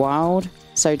very wild,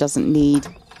 so doesn't need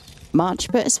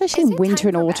much, but especially in winter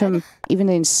and autumn, even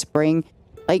in spring,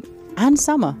 like, and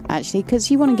summer actually, because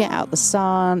you want to get out the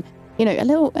sun, you know, a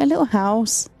little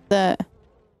house that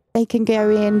they can go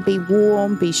in, be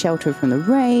warm, be sheltered from the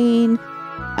rain,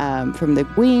 from the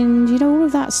wind, you know, all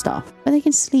of that stuff, but they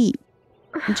can sleep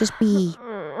and just be.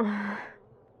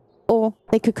 Or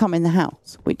they could come in the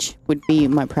house, which would be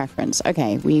my preference.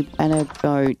 Okay, we better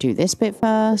go do this bit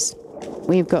first.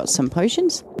 We've got some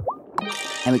potions.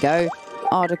 There we go.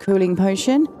 Ardor cooling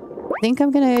potion. I think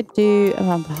I'm going to do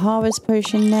a harvest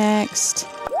potion next.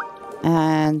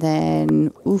 And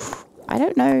then, oof, I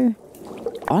don't know.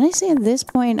 Honestly, at this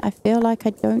point, I feel like I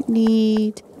don't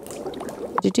need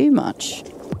to do much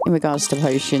in regards to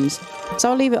potions.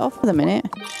 So I'll leave it off for the minute.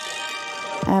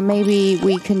 And maybe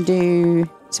we can do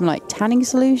some like tanning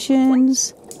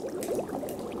solutions.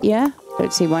 Yeah,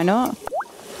 don't see why not.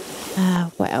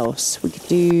 What else? We could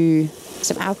do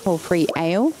some alcohol-free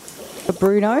ale for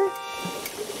Bruno.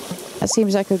 That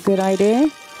seems like a good idea.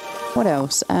 What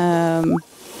else?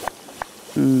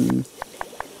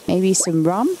 Maybe some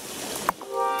rum.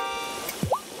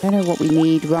 I don't know what we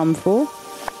need rum for.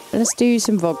 Let's do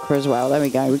some vodka as well. There we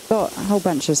go. We've got a whole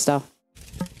bunch of stuff.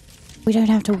 We don't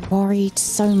have to worry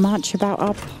so much about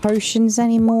our potions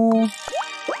anymore.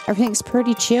 Everything's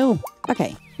pretty chill.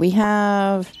 Okay, we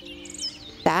have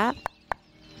that.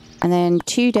 And then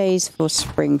 2 days for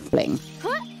spring fling.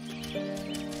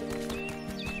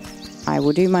 I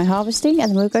will do my harvesting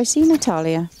and then we'll go see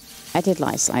Natalia. I did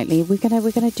lie slightly. We're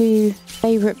gonna do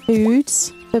favorite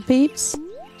foods for peeps.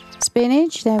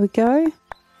 Spinach, there we go.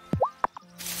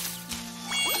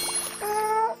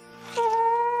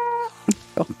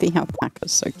 God, the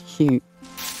alpaca's so cute.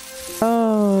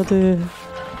 Oh dear.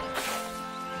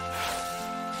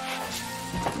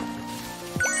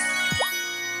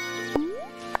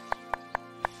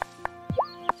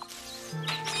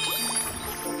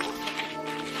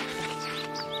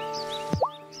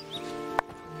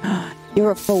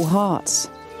 You're at full hearts.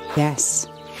 Yes.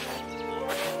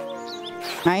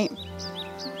 Right?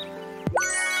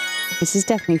 This is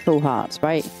definitely full hearts,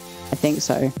 right? I think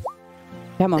so.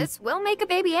 Come on. This will make a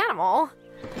baby animal.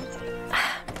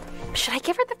 Should I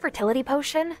give her the fertility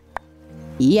potion?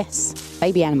 Yes,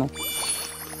 baby animal.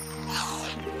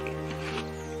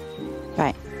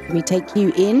 Right, can we take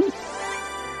you in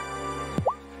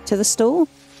to the stall?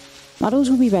 Models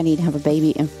will be ready to have a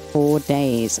baby in 4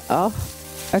 days. Oh,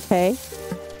 okay.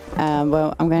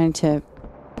 Well, I'm going to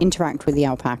interact with the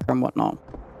alpaca and whatnot.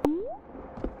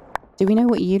 Do we know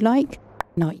what you like?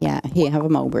 Not yet. Here, have a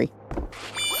mulberry.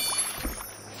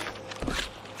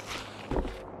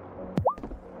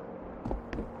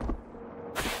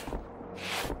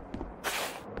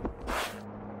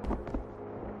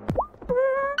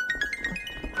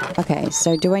 Okay,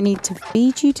 so do I need to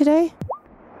feed you today?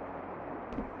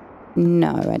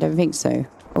 No, I don't think so.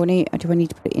 Or do I need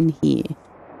to put it in here?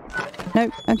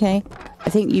 Nope, okay. I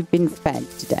think you've been fed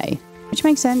today, which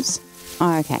makes sense.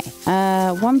 Okay,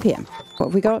 1 p.m. What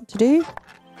have we got to do?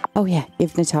 Oh yeah,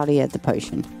 give Natalia the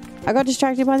potion. I got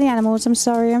distracted by the animals. I'm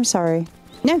sorry, I'm sorry.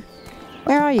 No,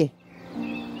 where are you?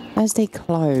 Thursday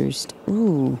closed.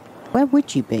 Ooh, where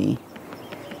would you be?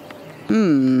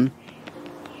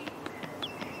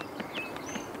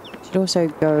 Should also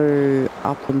go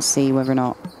up and see whether or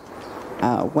not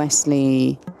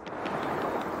Wesley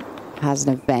has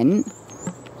an event.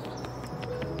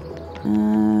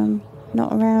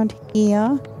 Not around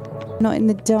here. Not in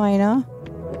the diner.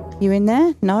 You in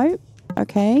there? No?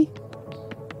 Okay.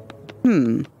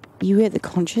 You at the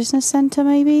consciousness center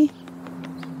maybe?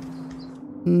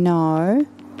 No.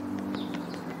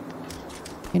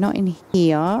 You're not in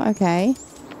here. Okay.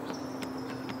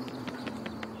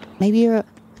 Maybe you're...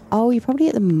 Oh, you're probably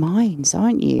at the mines,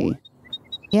 aren't you?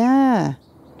 Yeah.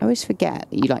 I always forget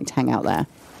that you like to hang out there.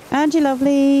 Angie,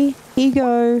 lovely. Here you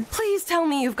go. Please tell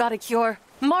me you've got a cure.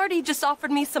 Marty just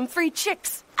offered me some free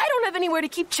chicks. I don't have anywhere to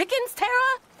keep chickens,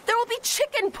 Tara. There will be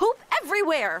chicken poop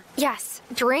everywhere. Yes,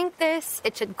 drink this.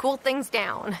 It should cool things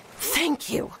down. Thank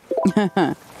you.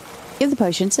 Give the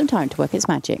potion some time to work its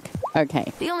magic.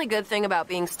 Okay. The only good thing about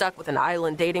being stuck with an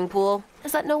island dating pool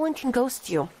is that no one can ghost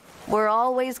you. We're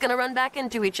always gonna run back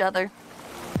into each other.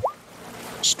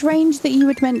 Strange that you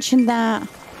would mention that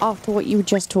after what you were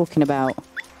just talking about.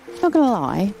 Not gonna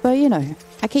lie, but you know,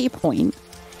 I get your point.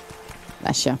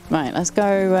 Bless you. Right, let's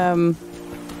go,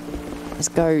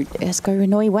 let's go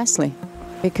annoy Wesley.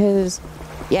 Because,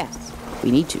 yes, we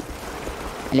need to.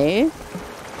 Hello?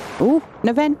 Ooh, an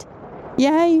event.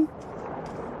 Yay.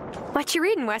 What you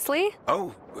reading, Wesley?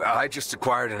 Oh, I just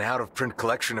acquired an out-of-print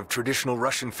collection of traditional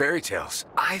Russian fairy tales.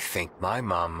 I think my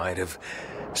mom might have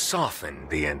softened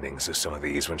the endings of some of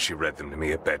these when she read them to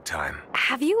me at bedtime.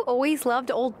 Have you always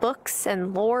loved old books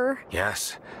and lore?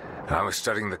 Yes. I was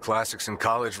studying the classics in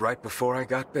college right before I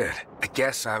got bit. I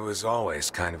guess I was always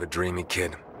kind of a dreamy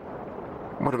kid.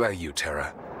 What about you,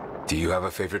 Tara? Do you have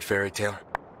a favorite fairy tale?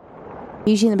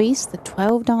 Beauty and the Beast, the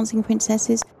 12 Dancing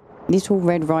Princesses, Little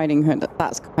Red Riding Hood.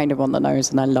 That's kind of on the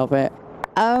nose and I love it.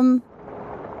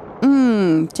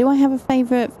 Do I have a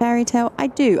favourite fairy tale? I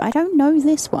do. I don't know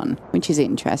this one, which is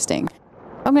interesting.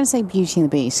 I'm going to say Beauty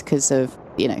and the Beast because of,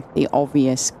 you know, the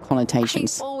obvious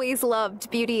connotations. I've always loved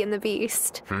Beauty and the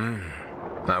Beast.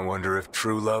 I wonder if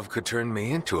true love could turn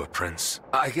me into a prince.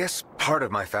 I guess part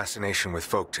of my fascination with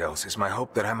folktales is my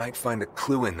hope that I might find a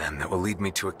clue in them that will lead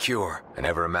me to a cure. I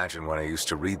never imagined when I used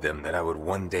to read them that I would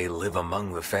one day live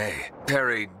among the Fae.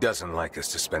 Perry doesn't like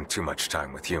us to spend too much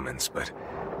time with humans, but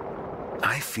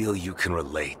I feel you can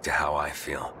relate to how I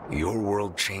feel. Your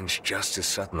world changed just as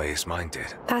suddenly as mine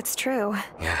did. That's true.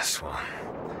 Yes, well,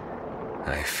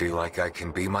 I feel like I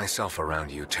can be myself around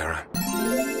you, Tara.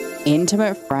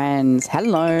 Intimate friends.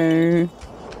 Hello.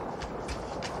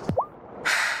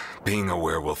 Being a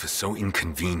werewolf is so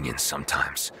inconvenient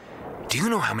sometimes. Do you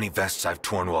know how many vests I've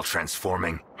torn while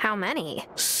transforming? How many?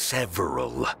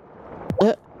 Several.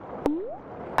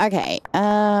 Okay,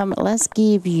 let's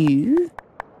give you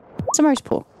some roast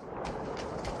pork.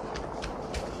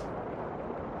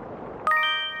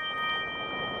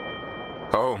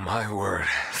 Oh, my word.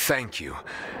 Thank you.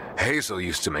 Hazel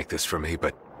used to make this for me,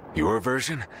 but your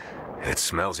version? It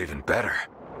smells even better.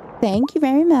 Thank you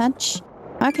very much.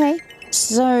 Okay,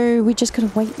 so we just gotta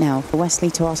wait now for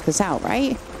Wesley to ask us out,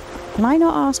 right? Can I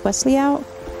not ask Wesley out?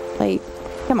 Like,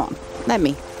 come on, let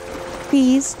me.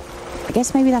 Please. I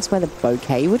guess maybe that's where the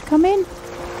bouquet would come in?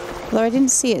 Although I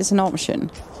didn't see it as an option.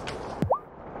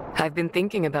 I've been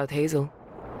thinking about Hazel.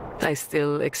 I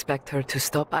still expect her to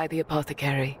stop by the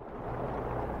apothecary.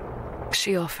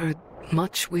 She offered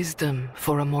much wisdom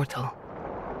for a mortal.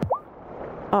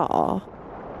 Aww.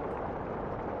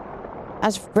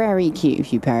 That's very cute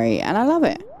of you, Perry, and I love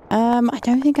it. I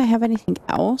don't think I have anything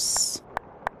else.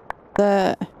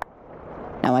 No,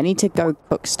 I need to go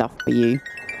cook stuff for you.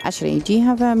 Actually, do you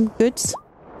have goods?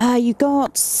 You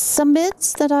got some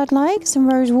bits that I'd like. Some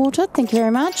rose water, thank you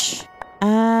very much.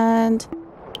 And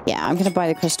yeah, I'm gonna buy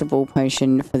the crystal ball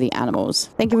potion for the animals.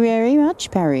 Thank you very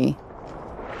much, Perry.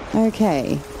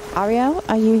 Okay, Ariel,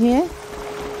 are you here?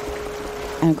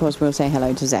 And of course, we'll say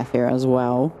hello to Zephyr as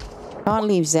well. Can't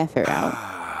leave Zephyr out.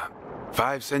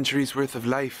 5 centuries worth of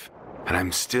life, and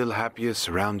I'm still happiest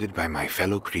surrounded by my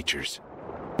fellow creatures.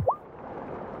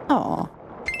 Aw.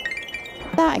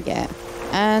 That I get.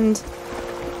 And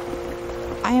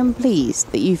I am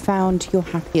pleased that you found your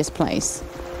happiest place.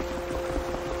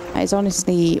 That is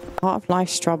honestly part of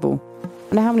life's trouble. I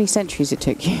wonder how many centuries it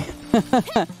took you.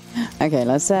 Okay,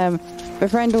 let's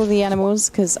befriend all the animals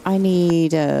because I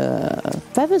need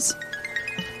feathers.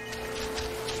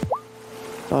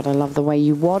 God, I love the way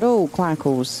you waddle,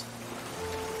 Quackles.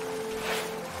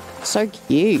 So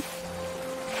cute.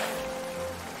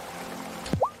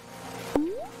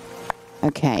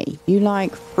 Okay, you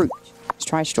like fruit. Let's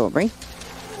try strawberry.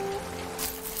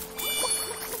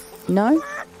 No?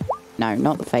 No,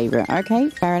 not the favourite. Okay,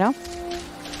 fair enough.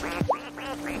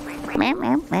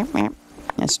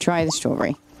 Let's try the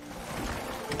strawberry.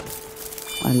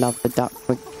 I love the duck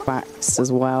with quacks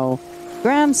as well.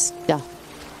 Grand stuff.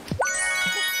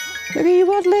 Look at you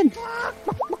waddling.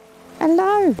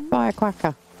 Hello,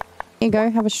 firequacker. Here you go,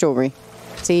 have a strawberry.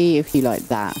 See if you like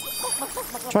that.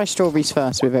 Try strawberries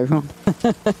first with everyone.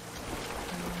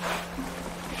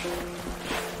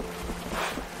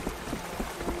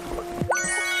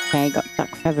 Okay, got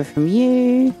duck feather from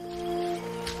you.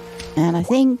 And I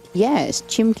think, yeah, it's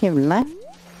Chimkim left.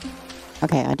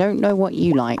 Okay, I don't know what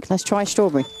you like. Let's try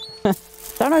strawberry.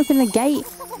 Don't open the gate.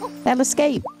 They'll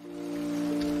escape.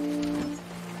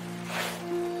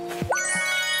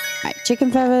 Right,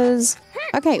 chicken feathers.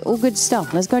 Okay, all good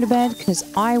stuff. Let's go to bed because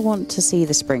I want to see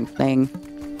the spring fling.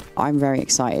 I'm very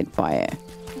excited by it.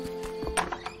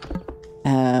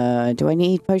 Do I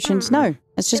need potions? No.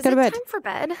 Let's just go to bed. Time for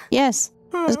bed? Yes.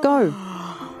 Let's go.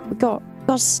 We got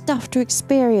stuff to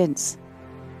experience.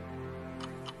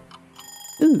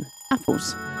 Ooh,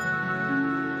 apples.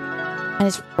 And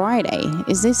it's Friday.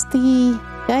 Is this the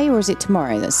day or is it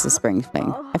tomorrow that's the spring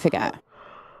fling? I forget.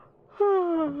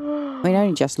 I mean, I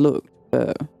only just looked,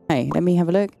 but hey, let me have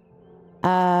a look.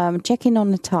 Check in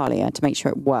on Natalia to make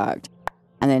sure it worked.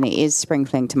 And then it is spring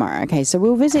fling tomorrow. Okay, so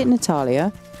we'll visit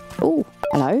Natalia. Oh,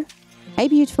 hello. Hey,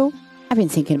 beautiful. I've been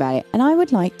thinking about it, and I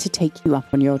would like to take you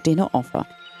up on your dinner offer.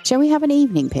 Shall we have an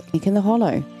evening picnic in the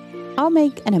Hollow? I'll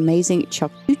make an amazing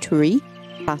charcuterie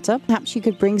platter. Perhaps you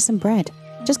could bring some bread.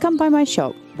 Just come by my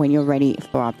shop when you're ready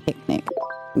for our picnic.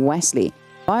 Wesley.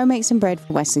 I'll make some bread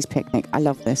for Wesley's picnic. I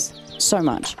love this so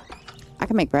much. I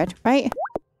can make bread, right?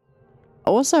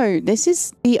 Also, this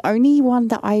is the only one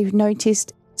that I've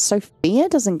noticed Sophia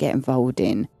doesn't get involved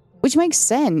in, which makes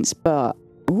sense, but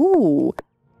ooh,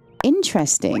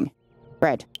 interesting.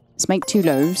 Bread. Let's make 2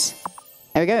 loaves.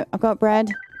 There we go. I've got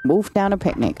bread. Wolf down a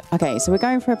picnic. Okay, so we're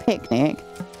going for a picnic.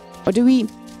 Or do we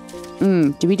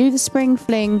do the spring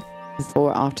fling before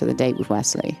or after the date with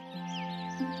Wesley?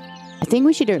 I think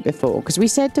we should do it before, because we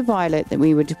said to Violet that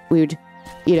we would,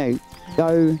 you know,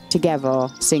 go together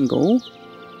single,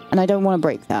 and I don't want to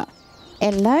break that.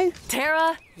 Hello?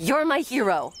 Tara, you're my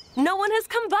hero. No one has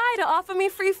come by to offer me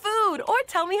free food or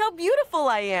tell me how beautiful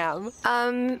I am.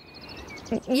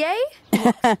 Yay?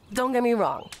 Don't get me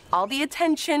wrong. All the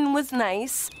attention was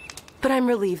nice, but I'm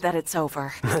relieved that it's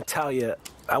over. Natalia,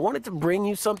 I wanted to bring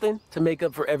you something to make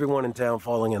up for everyone in town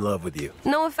falling in love with you.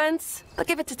 No offense, but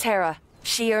give it to Tara.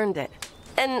 She earned it.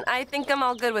 And I think I'm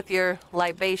all good with your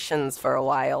libations for a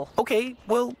while. Okay,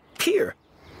 well, here.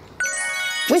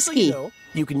 Whiskey. So you know,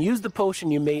 you can use the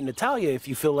potion you made Natalia if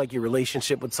you feel like your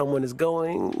relationship with someone is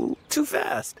going too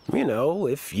fast. You know,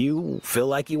 if you feel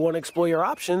like you want to explore your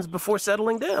options before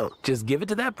settling down. Just give it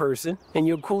to that person and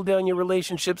you'll cool down your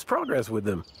relationship's progress with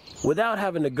them without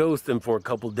having to ghost them for a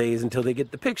couple days until they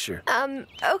get the picture.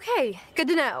 Okay. Good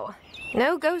to know.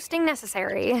 No ghosting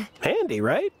necessary. Handy,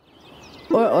 right?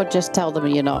 Or just tell them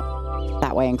you're not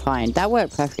that way inclined. That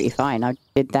worked perfectly fine. I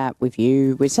did that with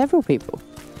several people.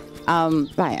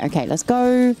 Right, okay, let's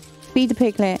go feed the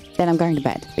piglet, then I'm going to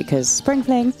bed, because spring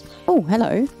fling... Oh,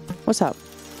 hello. What's up?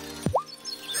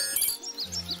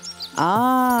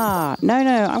 Ah, no,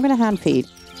 I'm going to hand feed.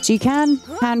 So you can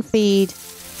hand feed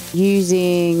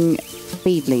using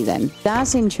Feedly then.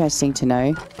 That's interesting to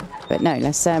know. But no,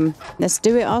 let's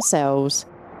do it ourselves.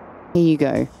 Here you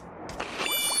go.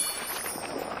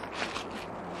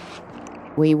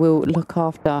 We will look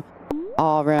after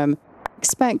our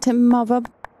expectant mother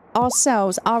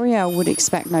ourselves. Ariel would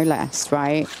expect no less,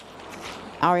 right?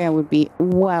 Ariel would be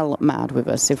well mad with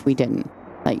us if we didn't.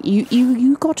 Like,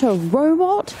 you got a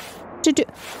robot to do...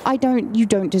 You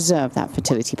don't deserve that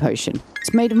fertility potion.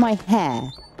 It's made of my hair.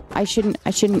 I shouldn't...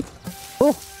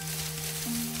 Oh!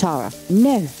 Tara,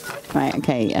 no! Right,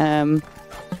 okay,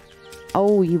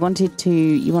 oh, you want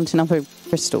another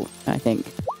crystal, I think.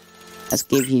 Let's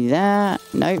give you that.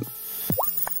 Nope.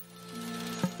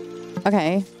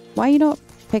 Okay, why are you not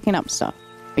picking up stuff?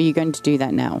 Are you going to do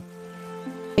that now?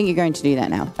 I think you're going to do that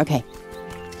now. Okay.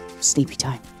 Sleepy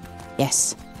time.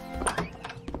 Yes.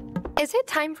 Is it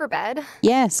time for bed?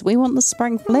 Yes, we want the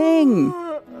spring fling.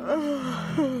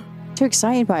 Too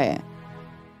excited by it.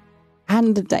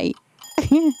 And the date.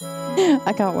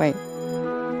 I can't wait.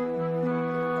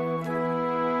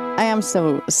 I am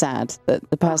still sad that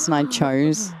the person I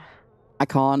chose, I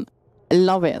can't. I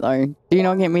love it though. Do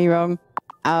not get me wrong.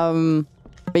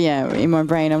 But yeah, in my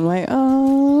brain I'm like,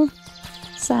 oh,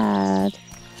 sad.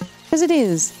 Because it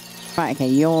is. Right, okay,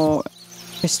 your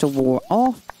crystal wore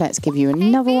off. Let's give you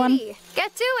another one.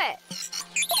 Get to it.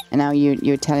 And now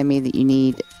you're telling me that you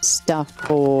need stuff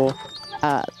for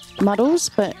muddles,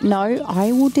 but no,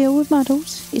 I will deal with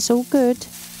muddles. It's all good.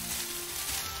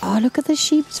 Oh, look at the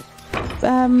sheep's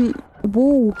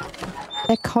wool.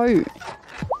 Their coat.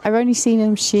 I've only seen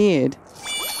them sheared.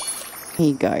 Here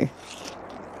you go.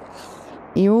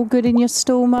 Are you all good in your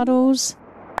stall, muddles?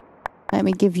 Let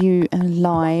me give you a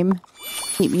lime.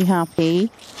 Keep you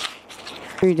happy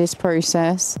through this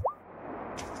process.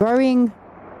 Growing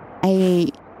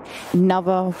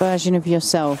another version of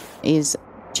yourself is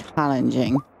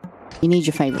challenging. You need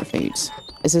your favourite foods.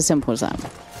 It's as simple as that.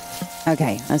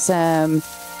 Okay, let's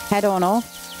head on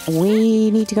off.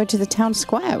 We need to go to the town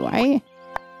square, right?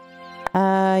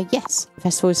 Yes.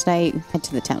 Festival Estate, head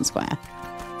to the town square.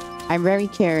 I'm very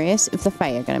curious if the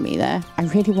Fae are going to be there. I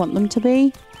really want them to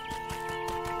be.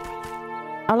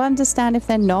 I'll understand if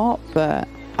they're not, but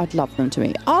I'd love them to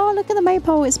be. Oh, look at the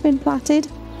maypole. It's been platted.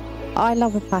 I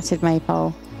love a platted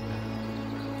maypole.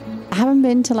 I haven't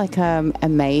been to like a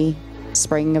May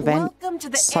spring event. Welcome to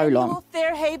the so annual long.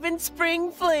 Fairhaven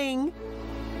Spring Fling.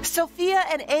 Sophia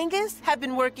and Angus have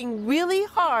been working really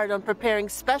hard on preparing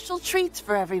special treats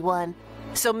for everyone.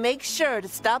 So make sure to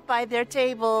stop by their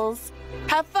tables.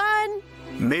 Have fun!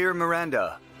 Mayor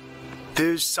Miranda,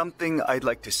 there's something I'd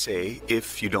like to say,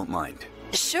 if you don't mind.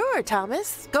 Sure,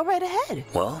 Thomas. Go right ahead.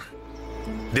 Well,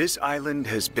 this island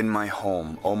has been my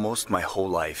home almost my whole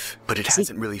life, but it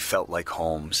hasn't really felt like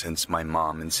home since my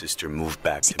mom and sister moved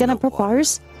back to Gonna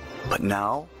propose? But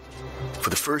now, for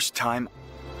the first time,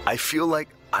 I feel like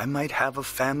I might have a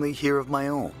family here of my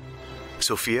own.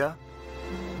 Sophia,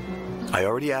 I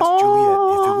already asked Juliet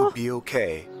if it would be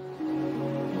okay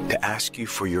to ask you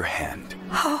for your hand.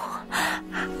 Oh,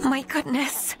 my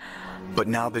goodness. But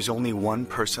now there's only one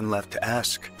person left to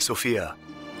ask. Sophia,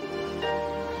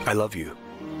 I love you.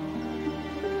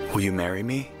 Will you marry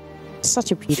me?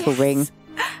 Such a beautiful ring.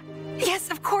 Yes,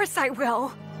 of course I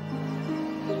will.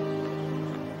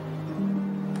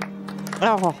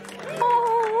 Oh.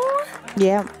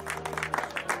 Yeah.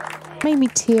 Made me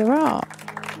tear up.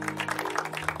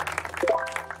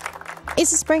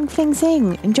 It's a spring fling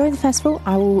thing. Enjoy the festival.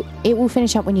 It will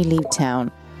finish up when you leave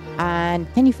town.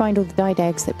 And can you find all the dyed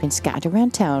eggs that have been scattered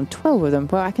around town? 12 of them.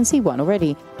 Well, I can see one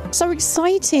already. So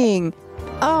exciting.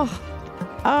 Oh,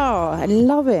 I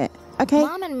love it. Okay.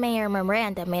 Mom and Mayor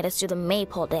Miranda made us do the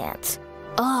maypole dance.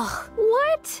 Ugh.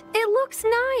 What? It looks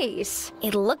nice.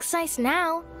 It looks nice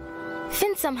now.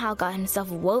 Finn somehow got himself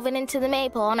woven into the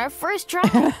maypole on our first try.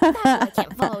 That's why I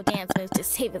can't follow dance moves to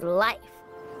save his life.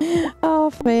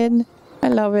 Oh, Finn. I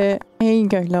love it. Here you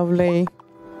go, lovely.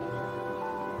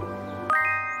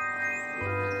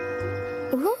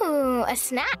 Ooh, a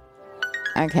snack.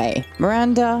 Okay,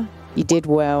 Miranda, you did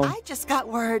well. I just got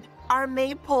word. Our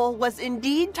maypole was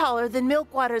indeed taller than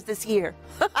Milkwater's this year.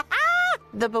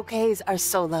 The bouquets are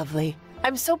so lovely.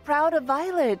 I'm so proud of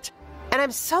Violet. And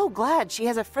I'm so glad she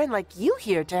has a friend like you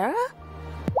here, Tara.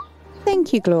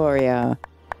 Thank you, Gloria.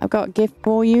 I've got a gift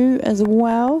for you as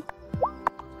well.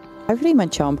 Hopefully my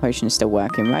charm potion is still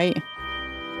working, right?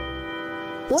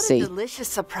 What a delicious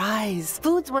surprise.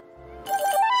 Food's one.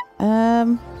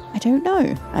 I don't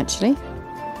know, actually.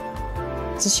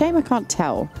 It's a shame I can't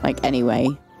tell, like, anyway.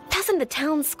 Doesn't the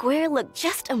town square look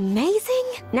just amazing?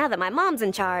 Now that my mom's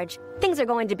in charge, things are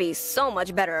going to be so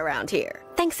much better around here.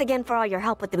 Thanks again for all your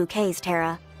help with the bouquets,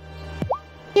 Tara.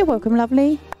 You're welcome,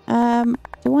 lovely.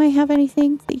 Do I have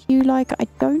anything that you like? I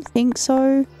don't think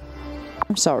so.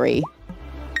 I'm sorry.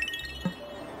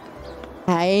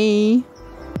 Hey.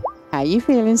 How you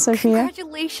feeling, Sophia?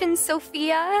 Congratulations,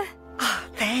 Sophia. Oh,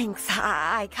 thanks.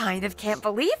 I kind of can't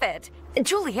believe it.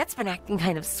 Juliet's been acting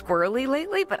kind of squirrely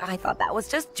lately, but I thought that was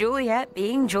just Juliet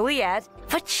being Juliet.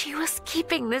 But she was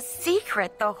keeping this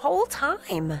secret the whole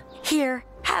time. Here,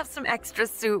 have some extra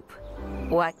soup.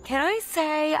 What can I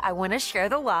say? I want to share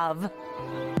the love.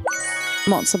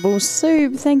 Matzo ball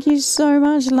soup. Thank you so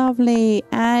much, lovely.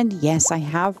 And yes, I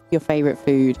have your favorite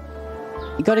food.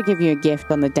 You got to give you a gift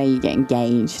on the day you get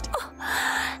engaged. Oh,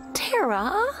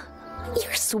 Tara,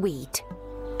 you're sweet.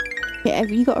 Yeah, have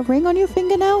you got a ring on your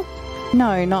finger now?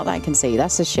 No, not that I can see.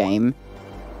 That's a shame.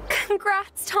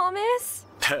 Congrats, Thomas.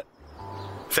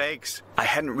 Thanks. I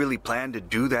hadn't really planned to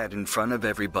do that in front of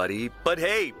everybody, but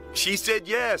hey, she said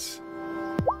yes.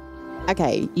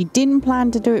 Okay, you didn't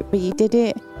plan to do it, but you did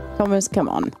it. Thomas, come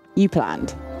on. You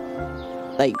planned.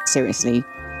 Like, seriously,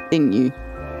 didn't you?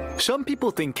 Some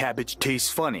people think cabbage tastes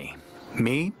funny.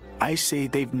 Me? I say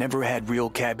they've never had real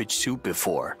cabbage soup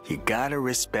before. You gotta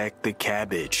respect the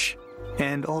cabbage.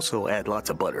 And also add lots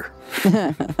of butter.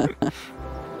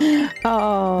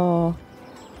 Oh.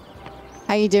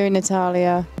 How you doing,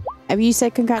 Natalia? Have you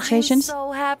said congratulations? I'm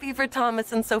so happy for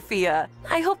Thomas and Sophia.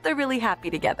 I hope they're really happy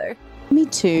together. Me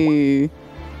too.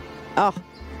 Oh.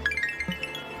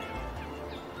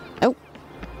 Oh.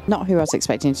 Not who I was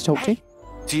expecting to talk to.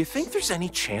 Do you think there's any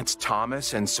chance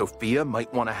Thomas and Sophia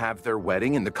might want to have their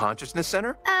wedding in the Consciousness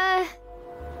Center?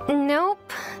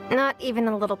 Nope. Not even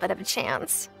a little bit of a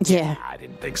chance. Yeah. I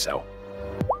didn't think so.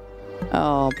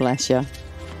 Oh, bless you.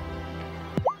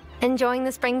 Enjoying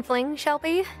the spring fling,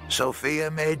 Shelby?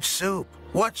 Sophia made soup.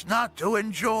 What's not to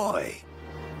enjoy?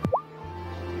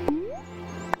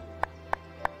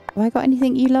 I got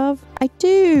anything you love? I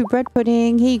do. Bread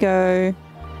pudding. Here you go.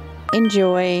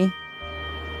 Enjoy.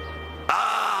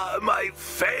 Ah, my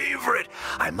favorite.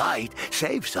 I might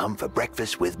save some for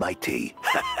breakfast with my tea.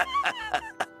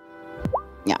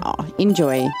 Yeah,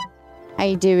 enjoy. How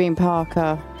you doing,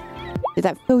 Parker? Did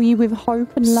that fill you with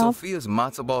hope and love? Sophia's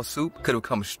matzo ball soup could have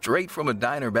come straight from a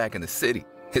diner back in the city.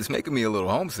 It's making me a little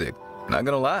homesick, not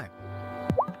gonna lie.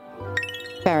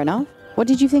 Fair enough. What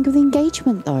did you think of the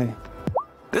engagement, though?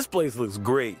 This place looks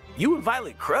great. You and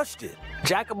Violet crushed it.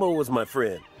 Giacomo was my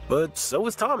friend, but so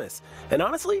was Thomas. And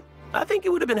honestly, I think he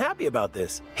would have been happy about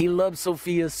this. He loved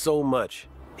Sophia so much.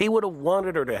 He would have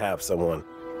wanted her to have someone.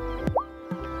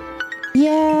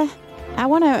 Yeah, I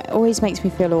wanna always makes me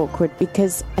feel awkward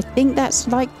because I think that's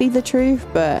likely the truth,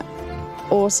 but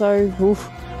also, oof,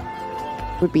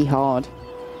 would be hard.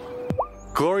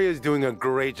 Gloria's doing a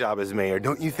great job as mayor,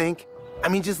 don't you think? I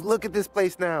mean, just look at this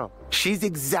place now. She's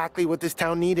exactly what this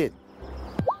town needed.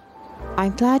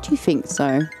 I'm glad you think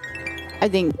so. I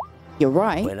think you're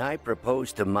right. When I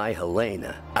proposed to my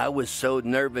Helena, I was so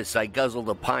nervous I guzzled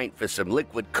a pint for some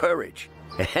liquid courage.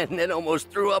 And then almost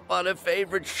threw up on her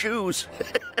favorite shoes.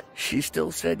 She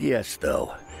still said yes,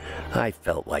 though. I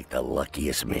felt like the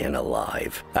luckiest man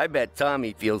alive. I bet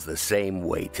Tommy feels the same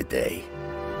way today.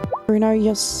 Bruno,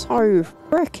 you're so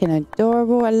freaking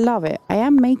adorable. I love it. I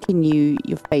am making you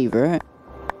your favorite.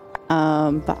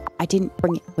 But I didn't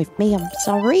bring it with me. I'm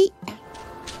sorry.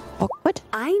 Awkward.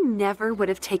 I never would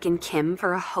have taken Kim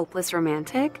for a hopeless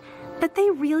romantic, but they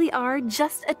really are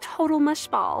just a total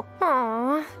mushball.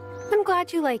 Aww. I'm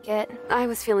glad you like it. I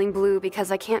was feeling blue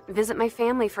because I can't visit my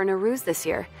family for Nowruz this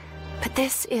year. But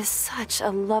this is such a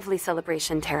lovely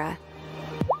celebration, Tara.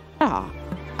 Ah,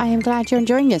 I am glad you're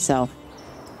enjoying yourself.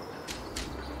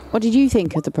 What did you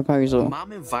think of the proposal?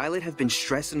 Mom and Violet have been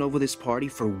stressing over this party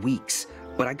for weeks,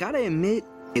 but I gotta admit,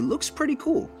 it looks pretty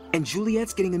cool. And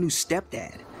Juliet's getting a new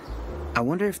stepdad. I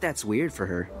wonder if that's weird for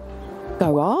her.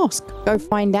 Go ask. Go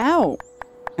find out.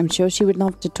 I'm sure she would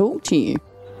love to talk to you.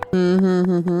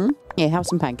 Yeah, have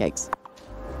some pancakes.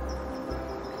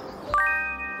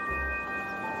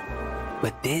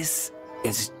 But this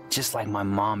is just like my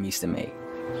mom used to make.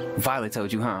 Violet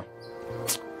told you, huh?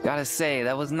 Gotta say,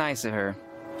 that was nice of her.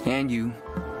 And you.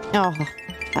 Oh,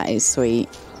 that is sweet.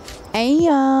 Hey,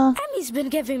 Emmy's been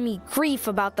giving me grief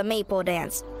about the maple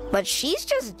dance, but she's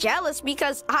just jealous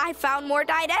because I found more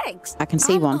dyed eggs. I can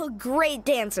see one. I'm a great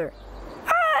dancer.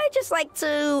 I just like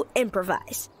to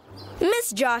improvise.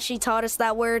 Miss Joshy taught us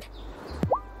that word.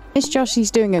 Miss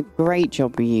Joshy's doing a great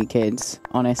job with you kids,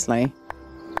 honestly.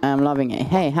 I'm loving it.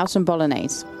 Hey, have some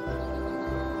bolognese.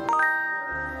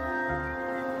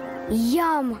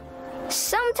 Yum.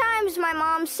 Sometimes my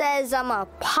mom says I'm a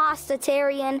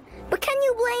pastatarian, but can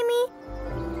you blame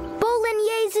me?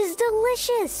 Bolognese is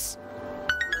delicious.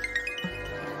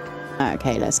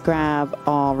 Okay, let's grab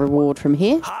our reward from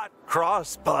here. Hot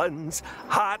cross buns,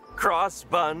 hot cross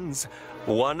buns.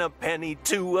 1 a penny,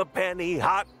 2 a penny,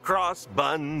 hot cross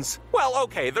buns. Well,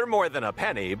 okay, they're more than a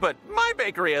penny, but my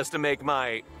bakery has to make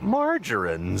my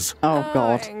margarines. Oh,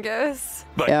 God. Angus.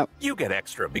 But you get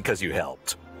extra because you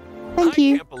helped. Thank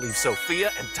you. I can't believe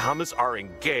Sophia and Thomas are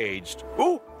engaged.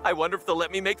 Ooh, I wonder if they'll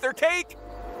let me make their cake.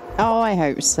 Oh, I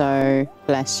hope so.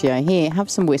 Bless you. Here,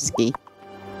 have some whiskey.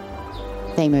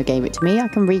 Damo gave it to me. I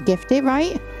can re-gift it,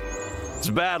 right? It's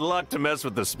bad luck to mess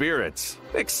with the spirits,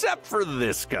 except for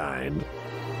this kind.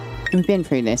 We've been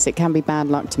through this. It can be bad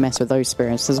luck to mess with those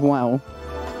spirits as well.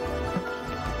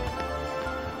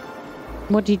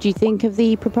 What did you think of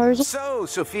the proposal? So,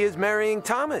 Sophia's marrying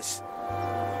Thomas.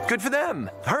 Good for them.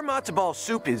 Her matzo ball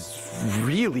soup is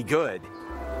really good.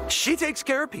 She takes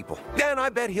care of people. And I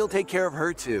bet he'll take care of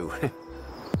her too.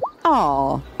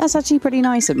 Oh, that's actually pretty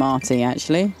nice of Marty,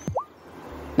 actually.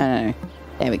 No.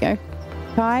 There we go.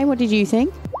 Kai, what did you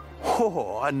think?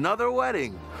 Oh, another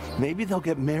wedding. Maybe they'll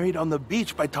get married on the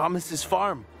beach by Thomas's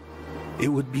farm. It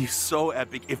would be so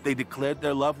epic if they declared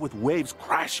their love with waves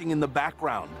crashing in the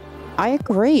background. I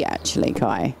agree, actually,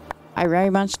 Kai. I very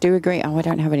much do agree. Oh, I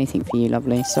don't have anything for you,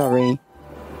 lovely. Sorry.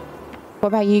 What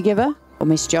about you, Giver? Or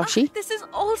Miss Joshy? This is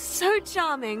all so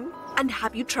charming. And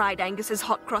have you tried Angus's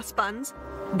hot cross buns?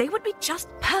 They would be just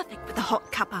perfect with a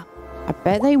hot cuppa. I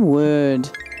bet they would.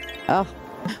 Oh,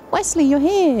 Wesley, you're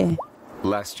here.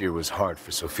 Last year was hard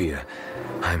for Sophia.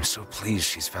 I'm so pleased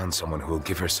she's found someone who will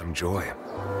give her some joy.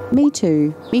 Me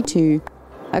too. Me too.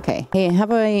 Okay, here,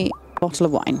 have a bottle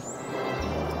of wine.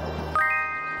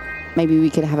 Maybe we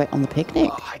could have it on the picnic.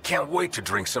 Oh, I can't wait to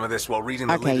drink some of this while reading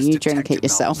the Okay, latest you drink it detective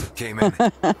yourself. novels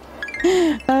that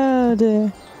came in. Oh,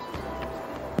 dear.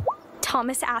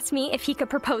 Thomas asked me if he could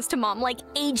propose to Mom like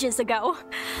ages ago.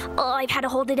 Oh, I've had to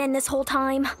hold it in this whole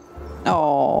time.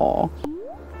 Oh,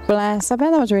 bless. I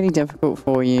bet that was really difficult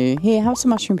for you. Here, have some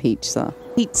mushroom pizza.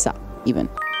 Pizza, even.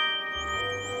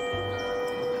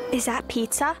 Is that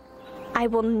pizza? I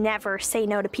will never say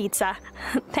no to pizza.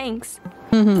 Thanks.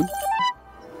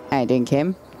 How you doing,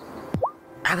 Kim?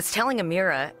 I was telling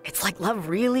Amira, it's like love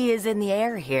really is in the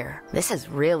air here. This is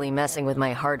really messing with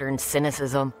my hard-earned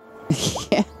cynicism.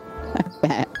 Yeah, I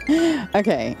bet.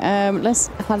 Okay, let's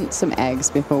hunt some eggs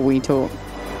before we talk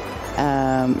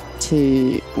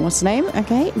to... What's the name?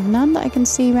 Okay, none that I can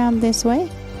see around this way.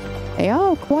 They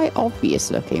are quite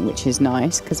obvious looking, which is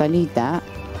nice, because I need that.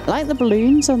 I like the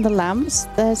balloons on the lamps.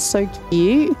 They're so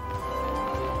cute.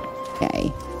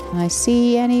 Okay, can I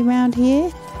see any around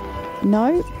here?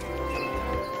 No.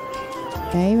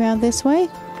 Okay, around this way.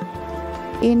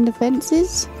 In the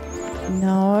fences?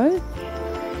 No.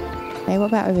 Okay, what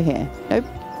about over here? Nope.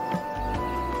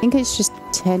 I think it's just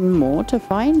 10 more to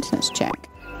find. Let's check.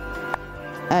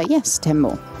 Yes, 10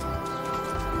 more.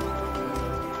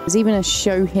 There's even a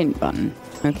show hint button.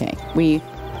 Okay, we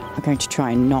are going to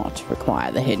try and not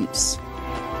require the hints.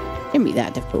 Shouldn't be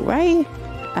that difficult, right?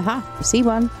 Aha, I see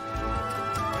one.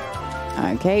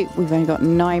 Okay, we've only got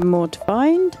 9 more to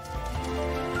find.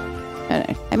 No,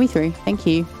 let me through. Thank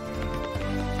you.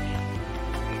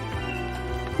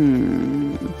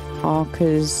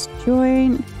 Parker's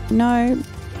joint. No.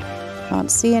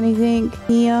 Can't see anything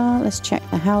here. Let's check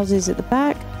the houses at the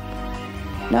back.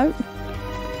 Nope.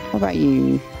 What about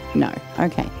you? No.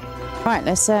 Okay. Right,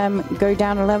 let's go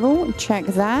down a level. Check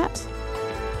that.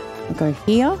 We'll go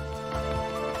here.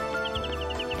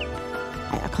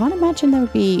 I can't imagine there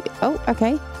would be... Oh,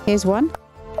 okay. Here's one.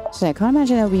 So I can't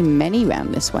imagine there will be many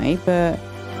round this way, but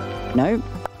no,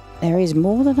 there is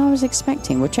more than I was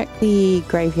expecting. We'll check the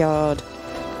graveyard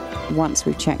once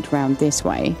we've checked around this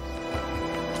way.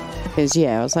 Because,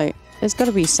 yeah, I was like, there's got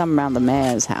to be some around the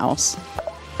mayor's house.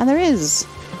 And there is.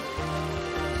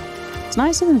 It's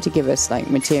nice of them to give us, like,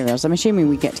 materials. I'm assuming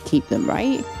we get to keep them,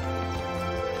 right?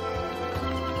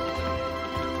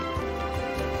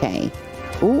 Okay.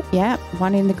 Oh, yeah,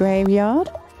 one in the graveyard.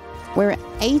 We're at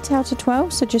 8 out of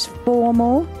 12, so just 4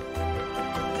 more.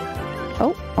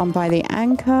 Oh, one by the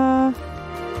anchor.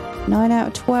 9 out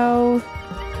of 12.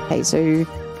 Okay, so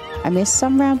I missed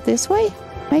some round this way,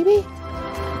 maybe?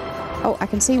 Oh, I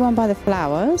can see one by the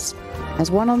flowers.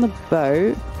 There's one on the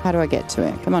boat. How do I get to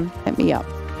it? Come on, let me up.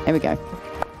 There we go.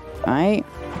 All right,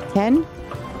 10.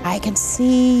 I can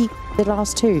see the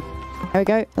last 2. There we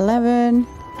go, 11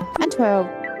 and 12.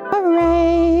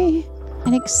 Hooray!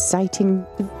 An exciting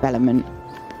development.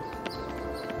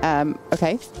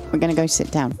 Okay. We're gonna go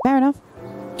sit down. Fair enough.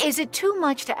 Is it too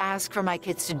much to ask for my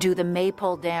kids to do the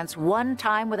maypole dance one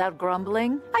time without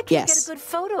grumbling? I can't get a good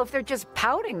photo if they're just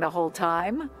pouting the whole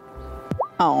time.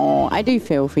 Oh, I do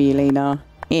feel for you, Lena.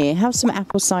 Here, have some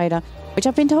apple cider, which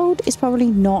I've been told is probably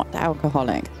not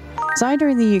alcoholic. Cider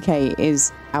in the UK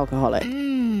is alcoholic.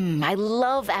 I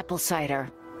love apple cider.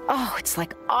 Oh, it's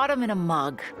like autumn in a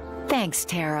mug. Thanks,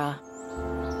 Tara.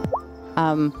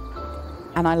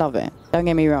 And I love it. Don't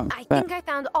get me wrong. I think I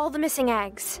found all the missing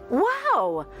eggs.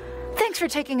 Wow! Thanks for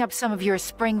taking up some of your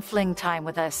spring fling time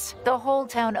with us. The whole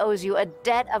town owes you a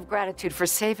debt of gratitude for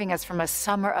saving us from a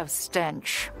summer of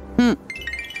stench.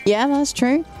 Yeah, that's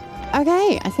true.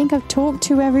 Okay, I think I've talked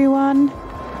to everyone.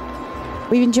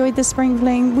 We've enjoyed the spring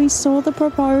fling. We saw the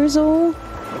proposal,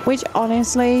 which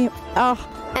honestly,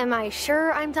 Am I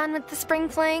sure I'm done with the spring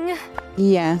fling?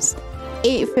 yes.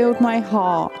 It filled my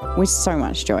heart with so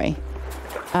much joy.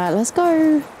 Let's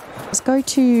go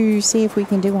to see if we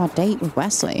can do our date with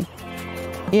Wesley.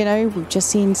 You know, we've just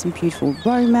seen some beautiful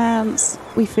romance.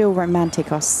 We feel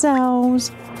romantic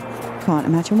ourselves. Can't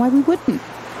imagine why we wouldn't.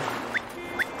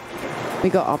 We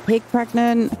got our pig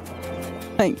pregnant.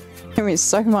 Like, there is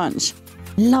so much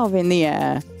love in the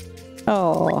air.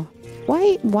 Oh,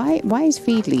 why is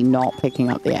Feedly not picking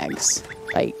up the eggs?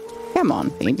 Like, come on,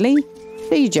 Feedly,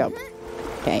 do your job.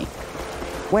 Okay,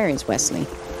 where is Wesley?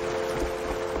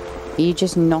 Are you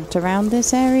just not around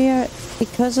this area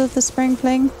because of the spring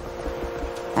fling?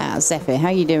 Ah, Zephyr, how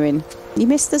you doing? You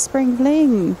missed the spring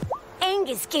fling.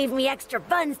 Angus gave me extra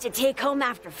buns to take home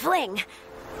after fling.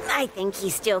 I think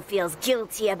he still feels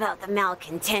guilty about the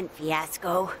malcontent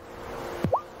fiasco.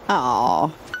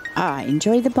 Oh, I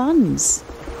enjoy the buns.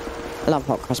 I love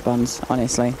hot cross buns,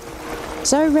 honestly.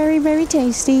 So very, very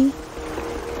tasty.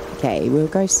 Okay, we'll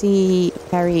go see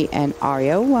Perry and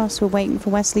Ariel whilst we're waiting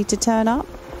for Wesley to turn up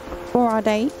for our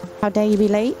date. How dare you be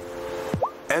late?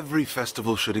 Every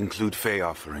festival should include Fey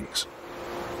offerings.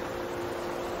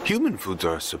 Human foods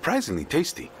are surprisingly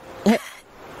tasty.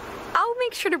 I'll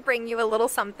make sure to bring you a little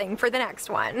something for the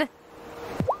next one.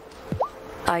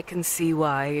 I can see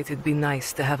why it'd be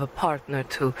nice to have a partner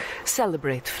to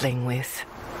celebrate Fling with.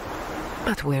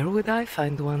 But where would I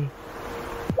find one?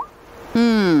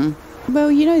 Well,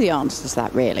 you know the answer to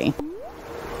that, really.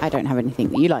 I don't have anything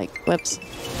that you like. Whoops.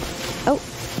 Oh,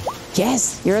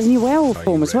 yes, you're in your well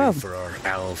form as well. For our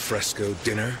al fresco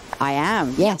dinner? I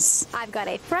am, yes. I've got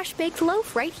a fresh baked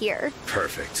loaf right here.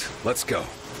 Perfect. Let's go.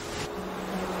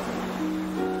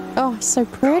 Oh, so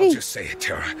pretty. I'll just say it,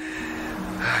 Tara.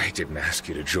 I didn't ask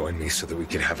you to join me so that we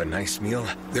could have a nice meal.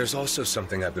 There's also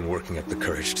something I've been working up the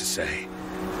courage to say.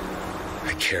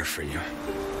 I care for you.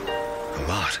 A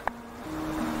lot.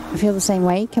 I feel the same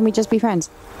way. Can we just be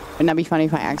friends? Wouldn't that be funny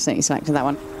if I accidentally selected that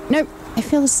one? Nope, I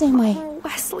feel the same way. Oh,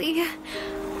 Wesley.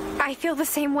 I feel the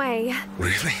same way.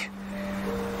 Really?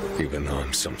 Even though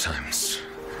I'm sometimes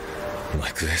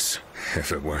like this,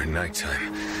 if it were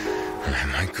nighttime, I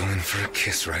might go in for a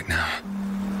kiss right now.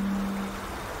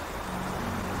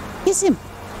 Kiss him.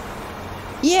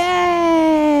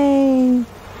 Yay!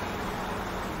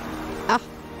 Ah.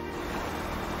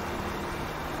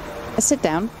 Let's sit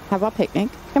down, have our picnic.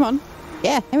 Come on.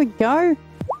 Yeah, here we go.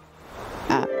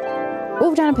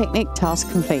 Wolf down a picnic, task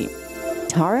complete.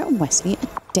 Tara and Wesley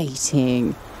are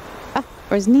dating.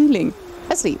 Or is kneeling.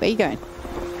 Wesley, where are you going?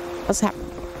 What's happening?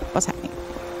 What's happening?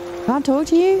 Can't talk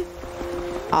to you?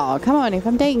 Oh, come on. If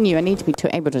I'm dating you, I need to be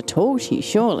able to talk to you,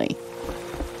 surely.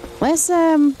 Let's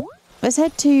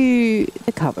head to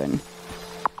the coven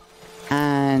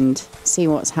and see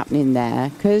what's happening there.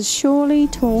 Because surely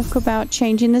talk about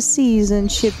changing the season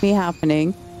should be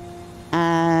happening.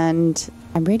 And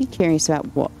I'm really curious about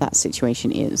what that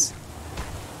situation is.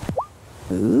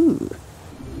 Ooh.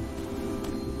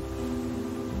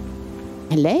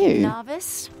 Hello.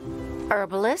 Novice?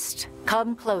 Herbalist?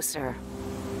 Come closer.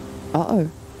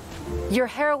 Uh-oh. Your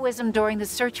heroism during the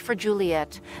search for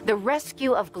Juliet, the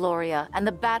rescue of Gloria, and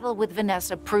the battle with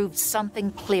Vanessa proved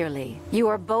something clearly. You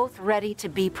are both ready to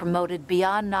be promoted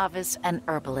beyond novice and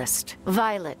herbalist.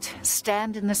 Violet,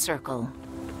 stand in the circle.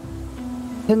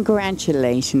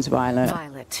 Congratulations, Violet.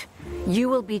 Violet, you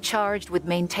will be charged with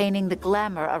maintaining the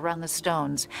glamour around the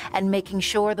stones and making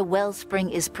sure the wellspring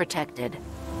is protected.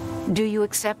 Do you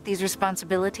accept these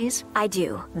responsibilities? I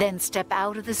do. Then step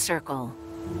out of the circle.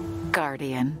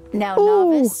 Guardian. Now,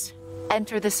 Novice,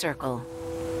 enter the circle.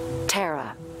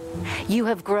 Tara, you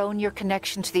have grown your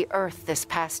connection to the earth this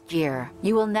past year.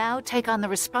 You will now take on the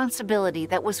responsibility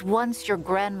that was once your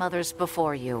grandmother's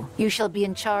before you. You shall be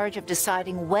in charge of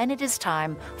deciding when it is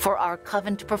time for our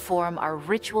coven to perform our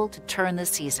ritual to turn the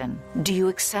season. Do you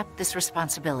accept this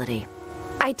responsibility?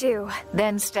 I do.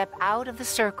 Then step out of the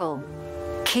circle.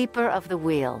 Keeper of the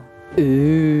wheel.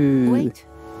 Ooh. Wait,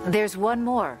 there's one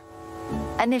more.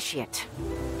 Initiate.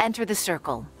 Enter the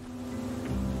circle.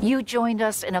 You joined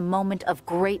us in a moment of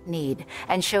great need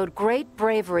and showed great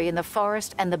bravery in the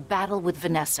forest and the battle with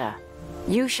Vanessa.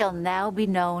 You shall now be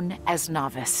known as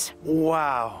Novice.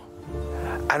 Wow.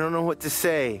 I don't know what to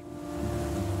say.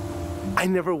 I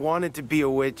never wanted to be a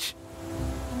witch,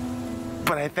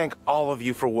 but I thank all of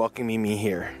you for welcoming me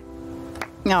here.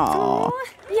 Aww.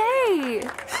 Yay!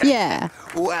 Yeah.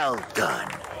 Well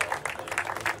done.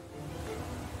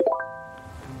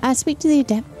 Speak to the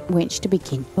adept witch to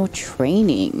begin your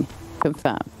training.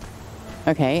 Confirm.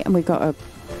 Okay, and we've got a...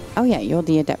 Oh yeah, you're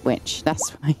the adept witch. That's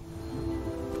fine.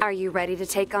 Are you ready to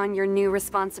take on your new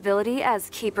responsibility as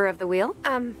Keeper of the Wheel?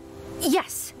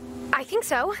 Yes. I think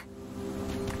so.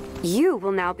 You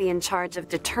will now be in charge of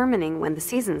determining when the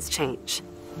seasons change.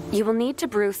 You will need to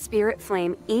brew Spirit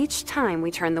Flame each time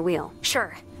we turn the wheel.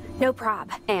 Sure. No prob.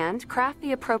 And craft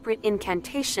the appropriate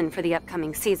incantation for the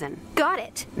upcoming season. Got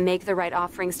it. Make the right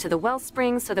offerings to the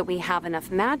wellspring so that we have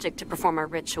enough magic to perform our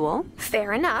ritual.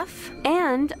 Fair enough.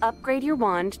 And upgrade your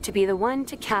wand to be the one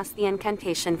to cast the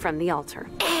incantation from the altar.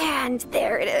 And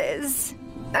there it is.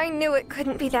 I knew it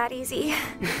couldn't be that easy.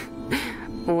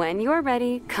 When you are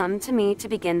ready, come to me to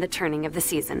begin the turning of the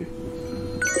season.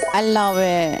 I love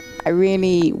it. I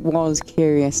really was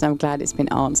curious, and I'm glad it's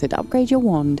been answered. Upgrade your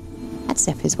wand at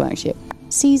Zephyr's workshop.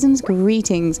 Season's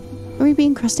greetings. A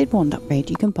ruby-encrusted wand upgrade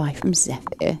you can buy from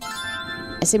Zephyr.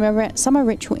 A summer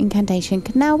ritual incantation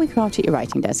can now be crafted at your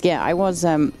writing desk. Yeah, I was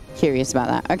curious about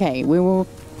that. Okay, we will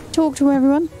talk to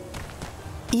everyone.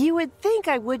 You would think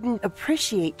I wouldn't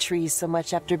appreciate trees so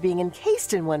much after being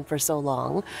encased in one for so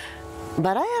long.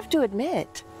 But I have to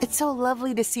admit, it's so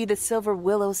lovely to see the silver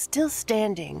willow still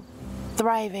standing,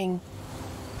 thriving.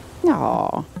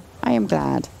 Aw, I am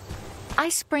glad. I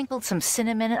sprinkled some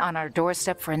cinnamon on our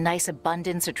doorstep for a nice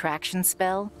abundance attraction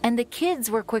spell, and the kids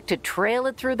were quick to trail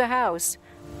it through the house.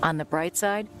 On the bright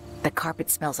side, the carpet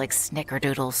smells like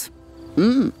snickerdoodles.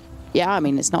 Yeah, I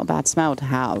mean, it's not a bad smell to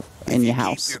have in your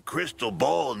house. Keep your crystal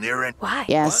ball near it. Why?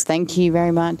 Yes, thank you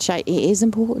very much. It is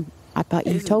important. But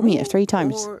you've told me it 3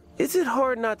 times. Or is it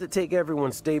hard not to take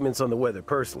everyone's statements on the weather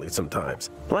personally sometimes?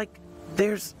 Like,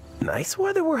 there's nice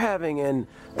weather we're having, and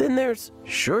then there's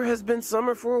sure has been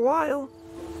summer for a while,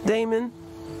 Damon.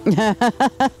 Yeah,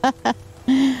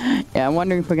 I'm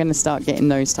wondering if we're going to start getting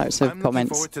those types of I'm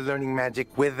comments. looking forward to learning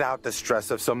magic without the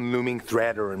stress of some looming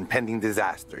threat or impending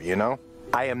disaster, you know?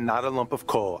 I am not a lump of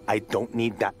coal. I don't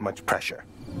need that much pressure.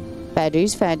 Fair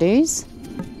dues, fair dues.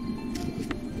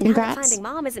 Congrats. Finding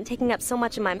Mom isn't taking up so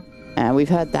much of my... We've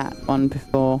heard that one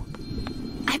before.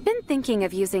 I've been thinking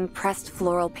of using pressed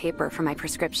floral paper for my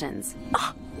prescriptions.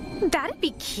 Oh, that'd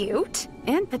be cute.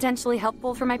 And potentially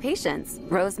helpful for my patients.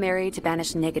 Rosemary to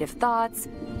banish negative thoughts,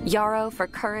 yarrow for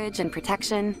courage and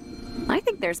protection. I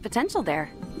think there's potential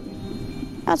there.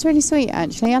 That's really sweet,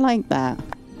 actually. I like that.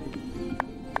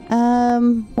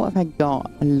 What have I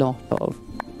got a lot of?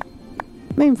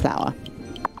 Moonflower.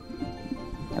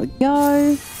 There we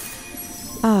go.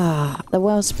 The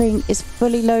wellspring is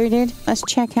fully loaded. Let's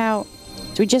check out.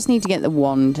 So we just need to get the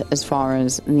wand as far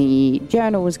as the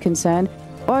journal was concerned.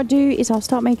 What I'll do is I'll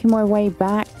start making my way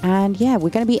back. And yeah, we're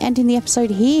going to be ending the episode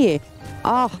here.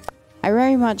 I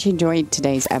very much enjoyed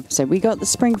today's episode. We got the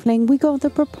spring fling. We got the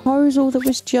proposal that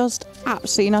was just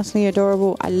absolutely and utterly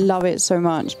adorable. I love it so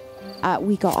much.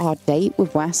 We got our date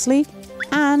with Wesley.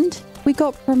 And we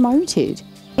got promoted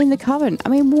in the coven. I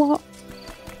mean, what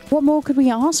more could we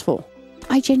ask for?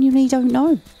 I genuinely don't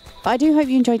know. But I do hope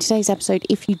you enjoyed today's episode.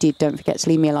 If you did, don't forget to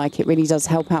leave me a like. It really does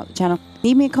help out the channel.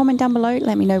 Leave me a comment down below.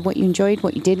 Let me know what you enjoyed,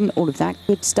 what you didn't, all of that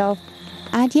good stuff.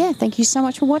 And yeah, thank you so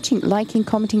much for watching, liking,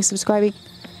 commenting, subscribing.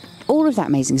 All of that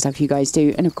amazing stuff you guys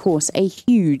do. And of course, a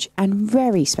huge and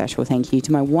very special thank you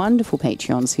to my wonderful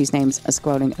Patreons whose names are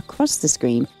scrolling across the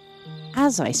screen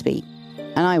as I speak.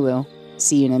 And I will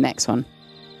see you in the next one.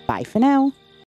 Bye for now.